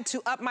 I had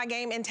to up my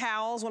game in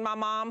towels when my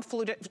mom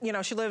flew to, you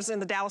know, she lives in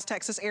the Dallas,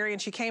 Texas area,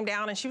 and she came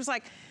down and she was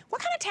like,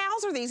 what kind of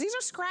towels are these? These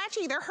are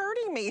scratchy, they're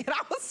hurting me. And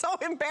I was so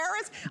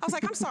embarrassed. I was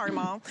like, I'm sorry,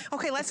 Mom.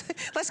 Okay, let's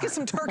get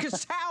some Turkish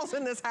towels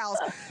in this house.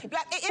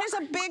 It is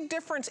a big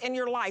difference in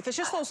your life. It's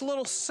just those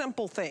little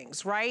simple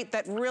things, right,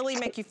 that really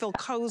make you feel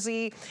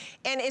cozy.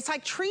 And it's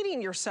like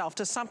treating yourself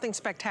to something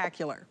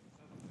spectacular.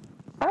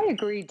 I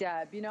agree,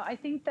 Deb. You know, I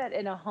think that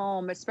in a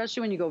home,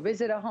 especially when you go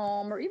visit a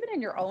home or even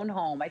in your own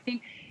home, I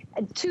think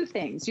two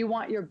things. You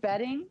want your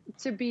bedding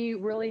to be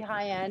really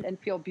high end and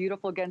feel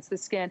beautiful against the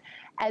skin,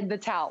 and the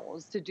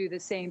towels to do the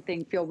same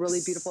thing, feel really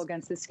beautiful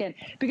against the skin.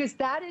 Because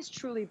that is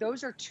truly,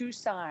 those are two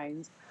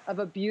signs of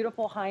a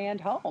beautiful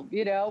high-end home,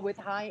 you know, with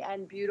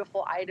high-end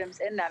beautiful items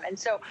in them. And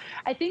so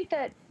I think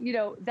that, you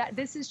know, that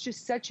this is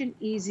just such an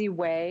easy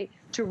way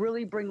to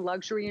really bring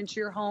luxury into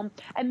your home,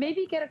 and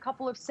maybe get a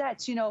couple of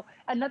sets. You know,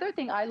 another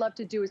thing I love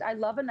to do is I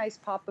love a nice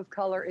pop of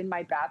color in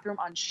my bathroom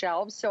on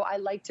shelves. So I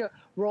like to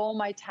roll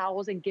my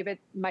towels and give it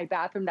my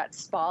bathroom that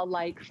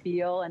spa-like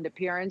feel and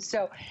appearance.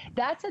 So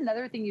that's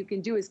another thing you can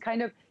do, is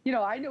kind of, you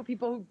know, I know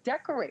people who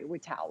decorate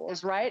with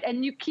towels, right?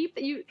 And you keep,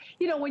 you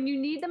know, when you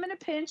need them in a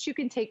pinch, you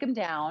can take them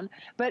down.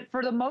 But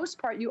for the most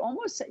part, you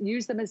almost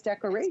use them as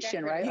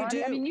decoration, right? You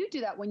do. I mean, you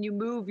do that when you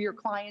move your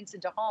clients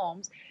into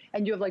homes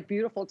and you have like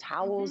beautiful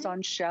towels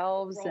on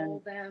shelves.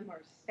 Roll them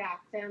or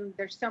stack them.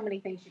 There's so many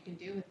things you can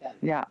do with them.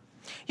 Yeah.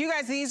 You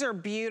guys, these are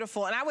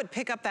beautiful, and I would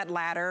pick up that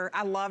ladder.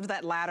 I loved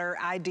that ladder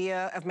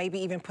idea of maybe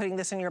even putting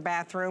this in your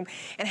bathroom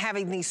and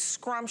having these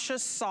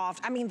scrumptious, soft,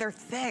 I mean, they're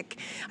thick.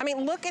 I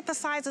mean, look at the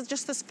size of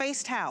just this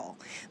face towel.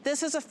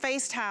 This is a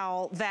face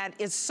towel that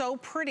is so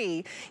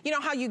pretty. You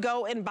know how you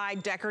go and buy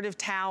decorative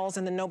towels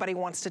and then nobody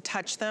wants to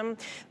touch them?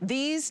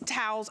 These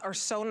towels are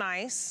so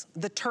nice.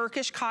 The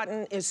Turkish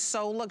cotton is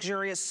so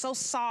luxurious, so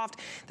soft.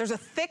 There's a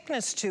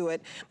thickness to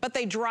it, but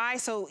they dry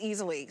so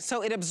easily.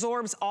 So it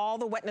absorbs all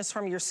the wetness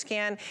from your skin.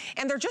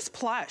 And they're just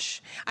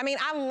plush. I mean,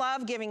 I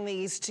love giving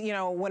these to, you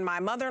know, when my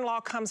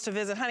mother-in-law comes to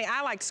visit. Honey,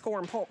 I like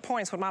scoring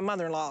points with my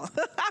mother-in-law.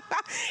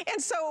 And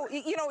so,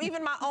 you know,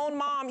 even my own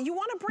mom, you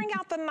want to bring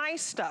out the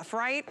nice stuff,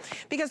 right?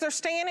 Because they're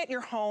staying at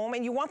your home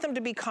and you want them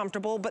to be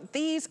comfortable, but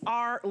these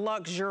are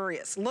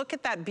luxurious. Look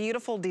at that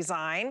beautiful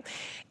design.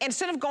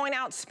 Instead of going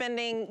out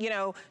spending, you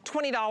know,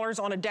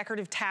 $20 on a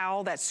decorative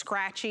towel that's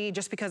scratchy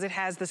just because it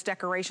has this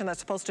decoration that's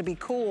supposed to be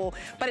cool,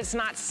 but it's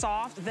not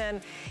soft,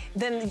 then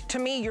to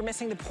me, you're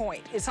missing the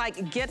point. It's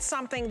like, get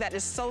something that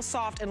is so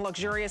soft and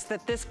luxurious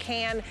that this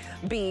can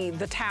be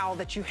the towel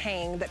that you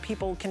hang, that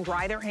people can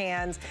dry their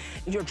hands,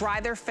 you dry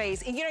their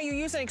face. You know, you're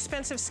using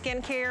expensive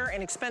skincare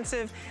and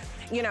expensive,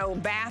 you know,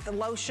 bath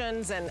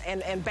lotions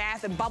and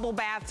bath and bubble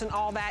baths and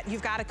all that.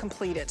 You've got to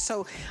complete it.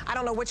 So I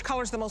don't know which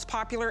color is the most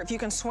popular. If you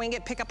can swing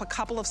it, pick up a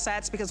couple of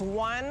sets, because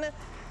one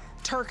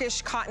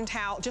Turkish cotton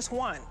towel, just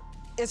one,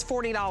 is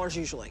 $40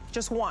 usually,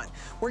 just one.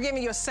 We're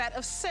giving you a set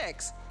of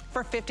 6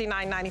 for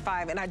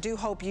 $59.95, and I do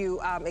hope you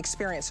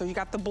experience. So you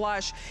got the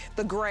blush,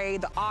 the gray,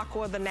 the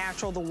aqua, the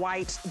natural, the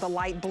white, the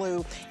light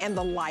blue, and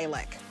the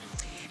lilac.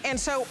 And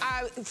so,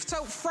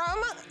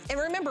 and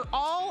remember,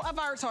 all of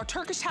our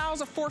Turkish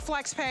towels are 4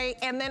 flex pay,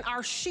 and then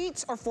our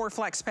sheets are 4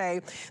 flex pay.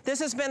 This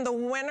has been the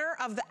winner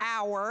of the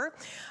hour,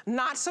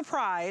 not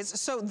surprised.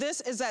 So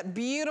this is that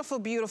beautiful,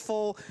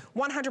 beautiful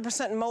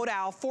 100%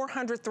 modal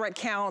 400 thread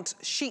count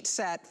sheet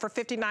set for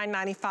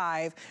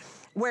 $59.95.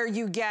 where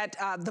you get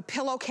the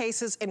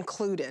pillowcases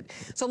included.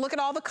 So look at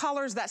all the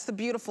colors. That's the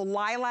beautiful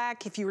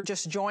lilac, if you were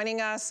just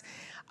joining us.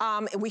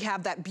 We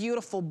have that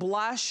beautiful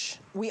blush.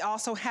 We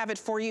also have it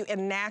for you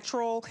in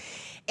natural.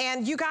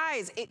 And you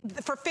guys,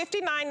 for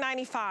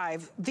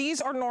 $59.95, these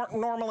are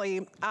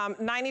normally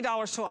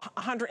 $90 to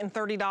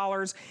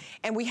 $130,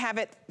 and we have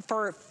it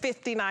for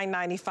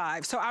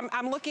 $59.95. So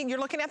you're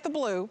looking at the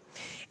blue,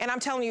 and I'm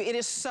telling you, it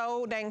is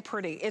so dang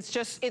pretty. It's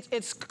just,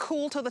 it's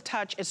cool to the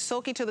touch, it's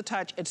silky to the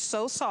touch, it's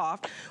so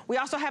soft. We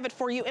also have it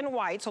for you in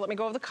white, so let me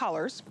go over the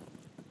colors.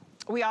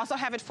 We also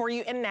have it for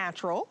you in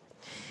natural.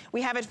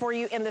 We have it for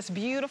you in this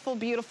beautiful,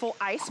 beautiful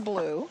ice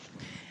blue.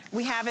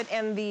 We have it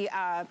in the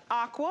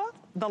aqua,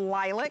 the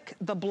lilac,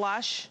 the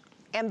blush,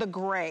 and the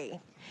gray.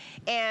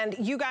 And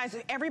you guys,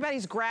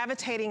 everybody's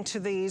gravitating to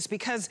these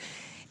because,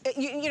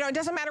 you know, it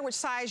doesn't matter which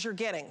size you're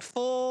getting.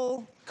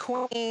 Full,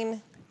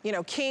 queen, you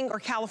know, king or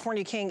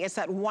California king, it's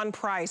that one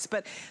price.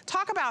 But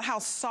talk about how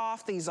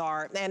soft these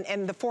are,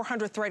 and the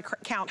 400 thread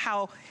count,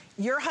 how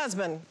Your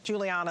husband,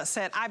 Giuliana,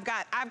 said, I've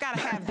got to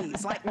have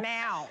these, like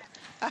now.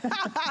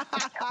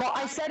 Well,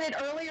 I said it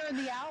earlier in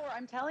the hour.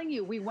 I'm telling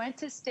you, we went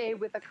to stay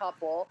with a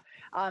couple,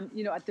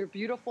 you know, at their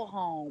beautiful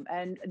home,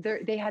 and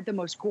they had the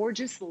most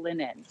gorgeous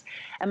linens.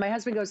 And my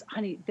husband goes,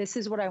 honey, this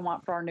is what I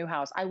want for our new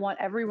house. I want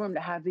every room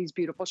to have these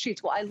beautiful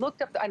sheets. Well, I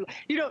looked up,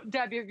 you know,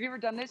 Deb, have you ever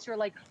done this? You're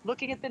like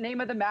looking at the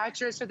name of the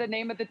mattress or the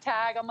name of the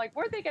tag. I'm like,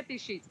 where'd they get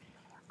these sheets?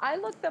 I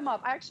looked them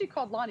up. I actually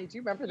called Lonnie. Do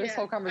you remember this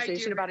whole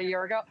conversation about a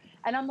year ago?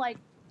 And I'm like,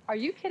 are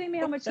you kidding me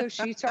how much those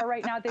sheets are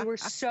right now? They were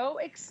so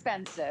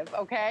expensive,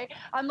 okay?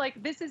 I'm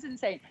like, this is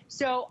insane.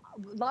 So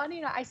Lonnie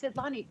and I said,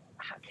 Lonnie,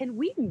 can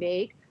we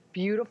make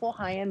beautiful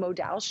high-end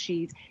modal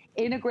sheets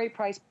in a great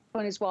price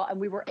point as well? And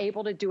we were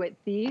able to do it.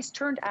 These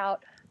turned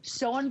out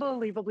so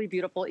unbelievably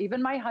beautiful.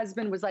 Even my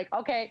husband was like,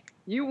 okay,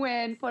 you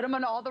win, put them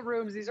in all the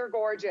rooms. These are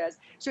gorgeous.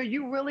 So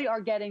you really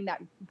are getting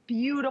that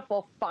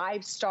beautiful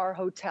 5-star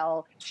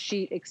hotel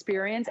sheet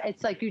experience.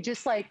 It's like, you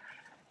just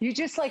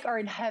are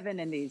in heaven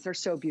in these. They're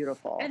so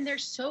beautiful. And they're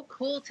so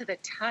cool to the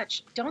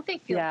touch. Don't they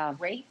feel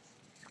great?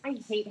 I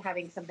hate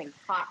having something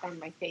hot on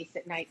my face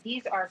at night.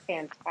 These are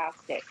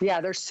fantastic. Yeah,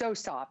 they're so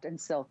soft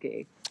and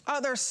silky. Oh,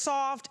 they're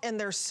soft and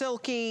they're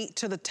silky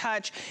to the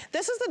touch.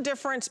 This is the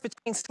difference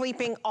between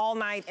sleeping all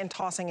night and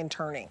tossing and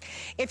turning.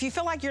 If you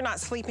feel like you're not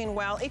sleeping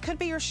well, it could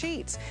be your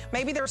sheets.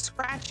 Maybe they're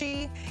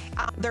scratchy,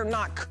 they're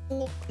not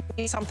cool,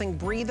 you need something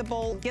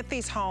breathable. Get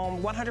these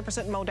home.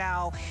 100%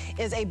 modal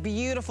is a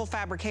beautiful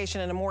fabrication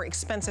and a more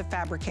expensive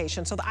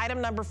fabrication. So the item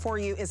number for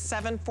you is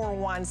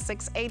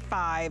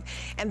 741685,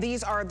 and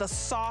these are the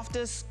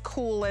softest,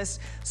 coolest,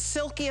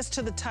 silkiest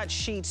to the touch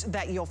sheets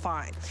that you'll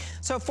find.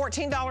 So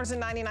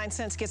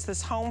 $14.99 gets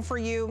this home for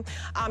you.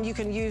 You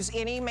can use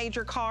any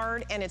major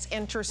card and it's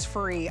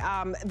interest-free.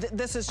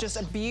 This is just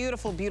a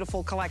beautiful,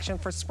 beautiful collection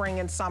for spring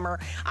and summer.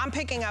 I'm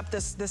picking up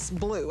this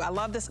blue. I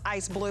love this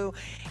ice blue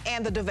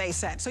and the duvet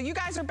set. So you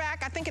guys are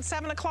back, I think it's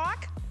 7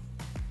 o'clock?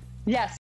 Yes.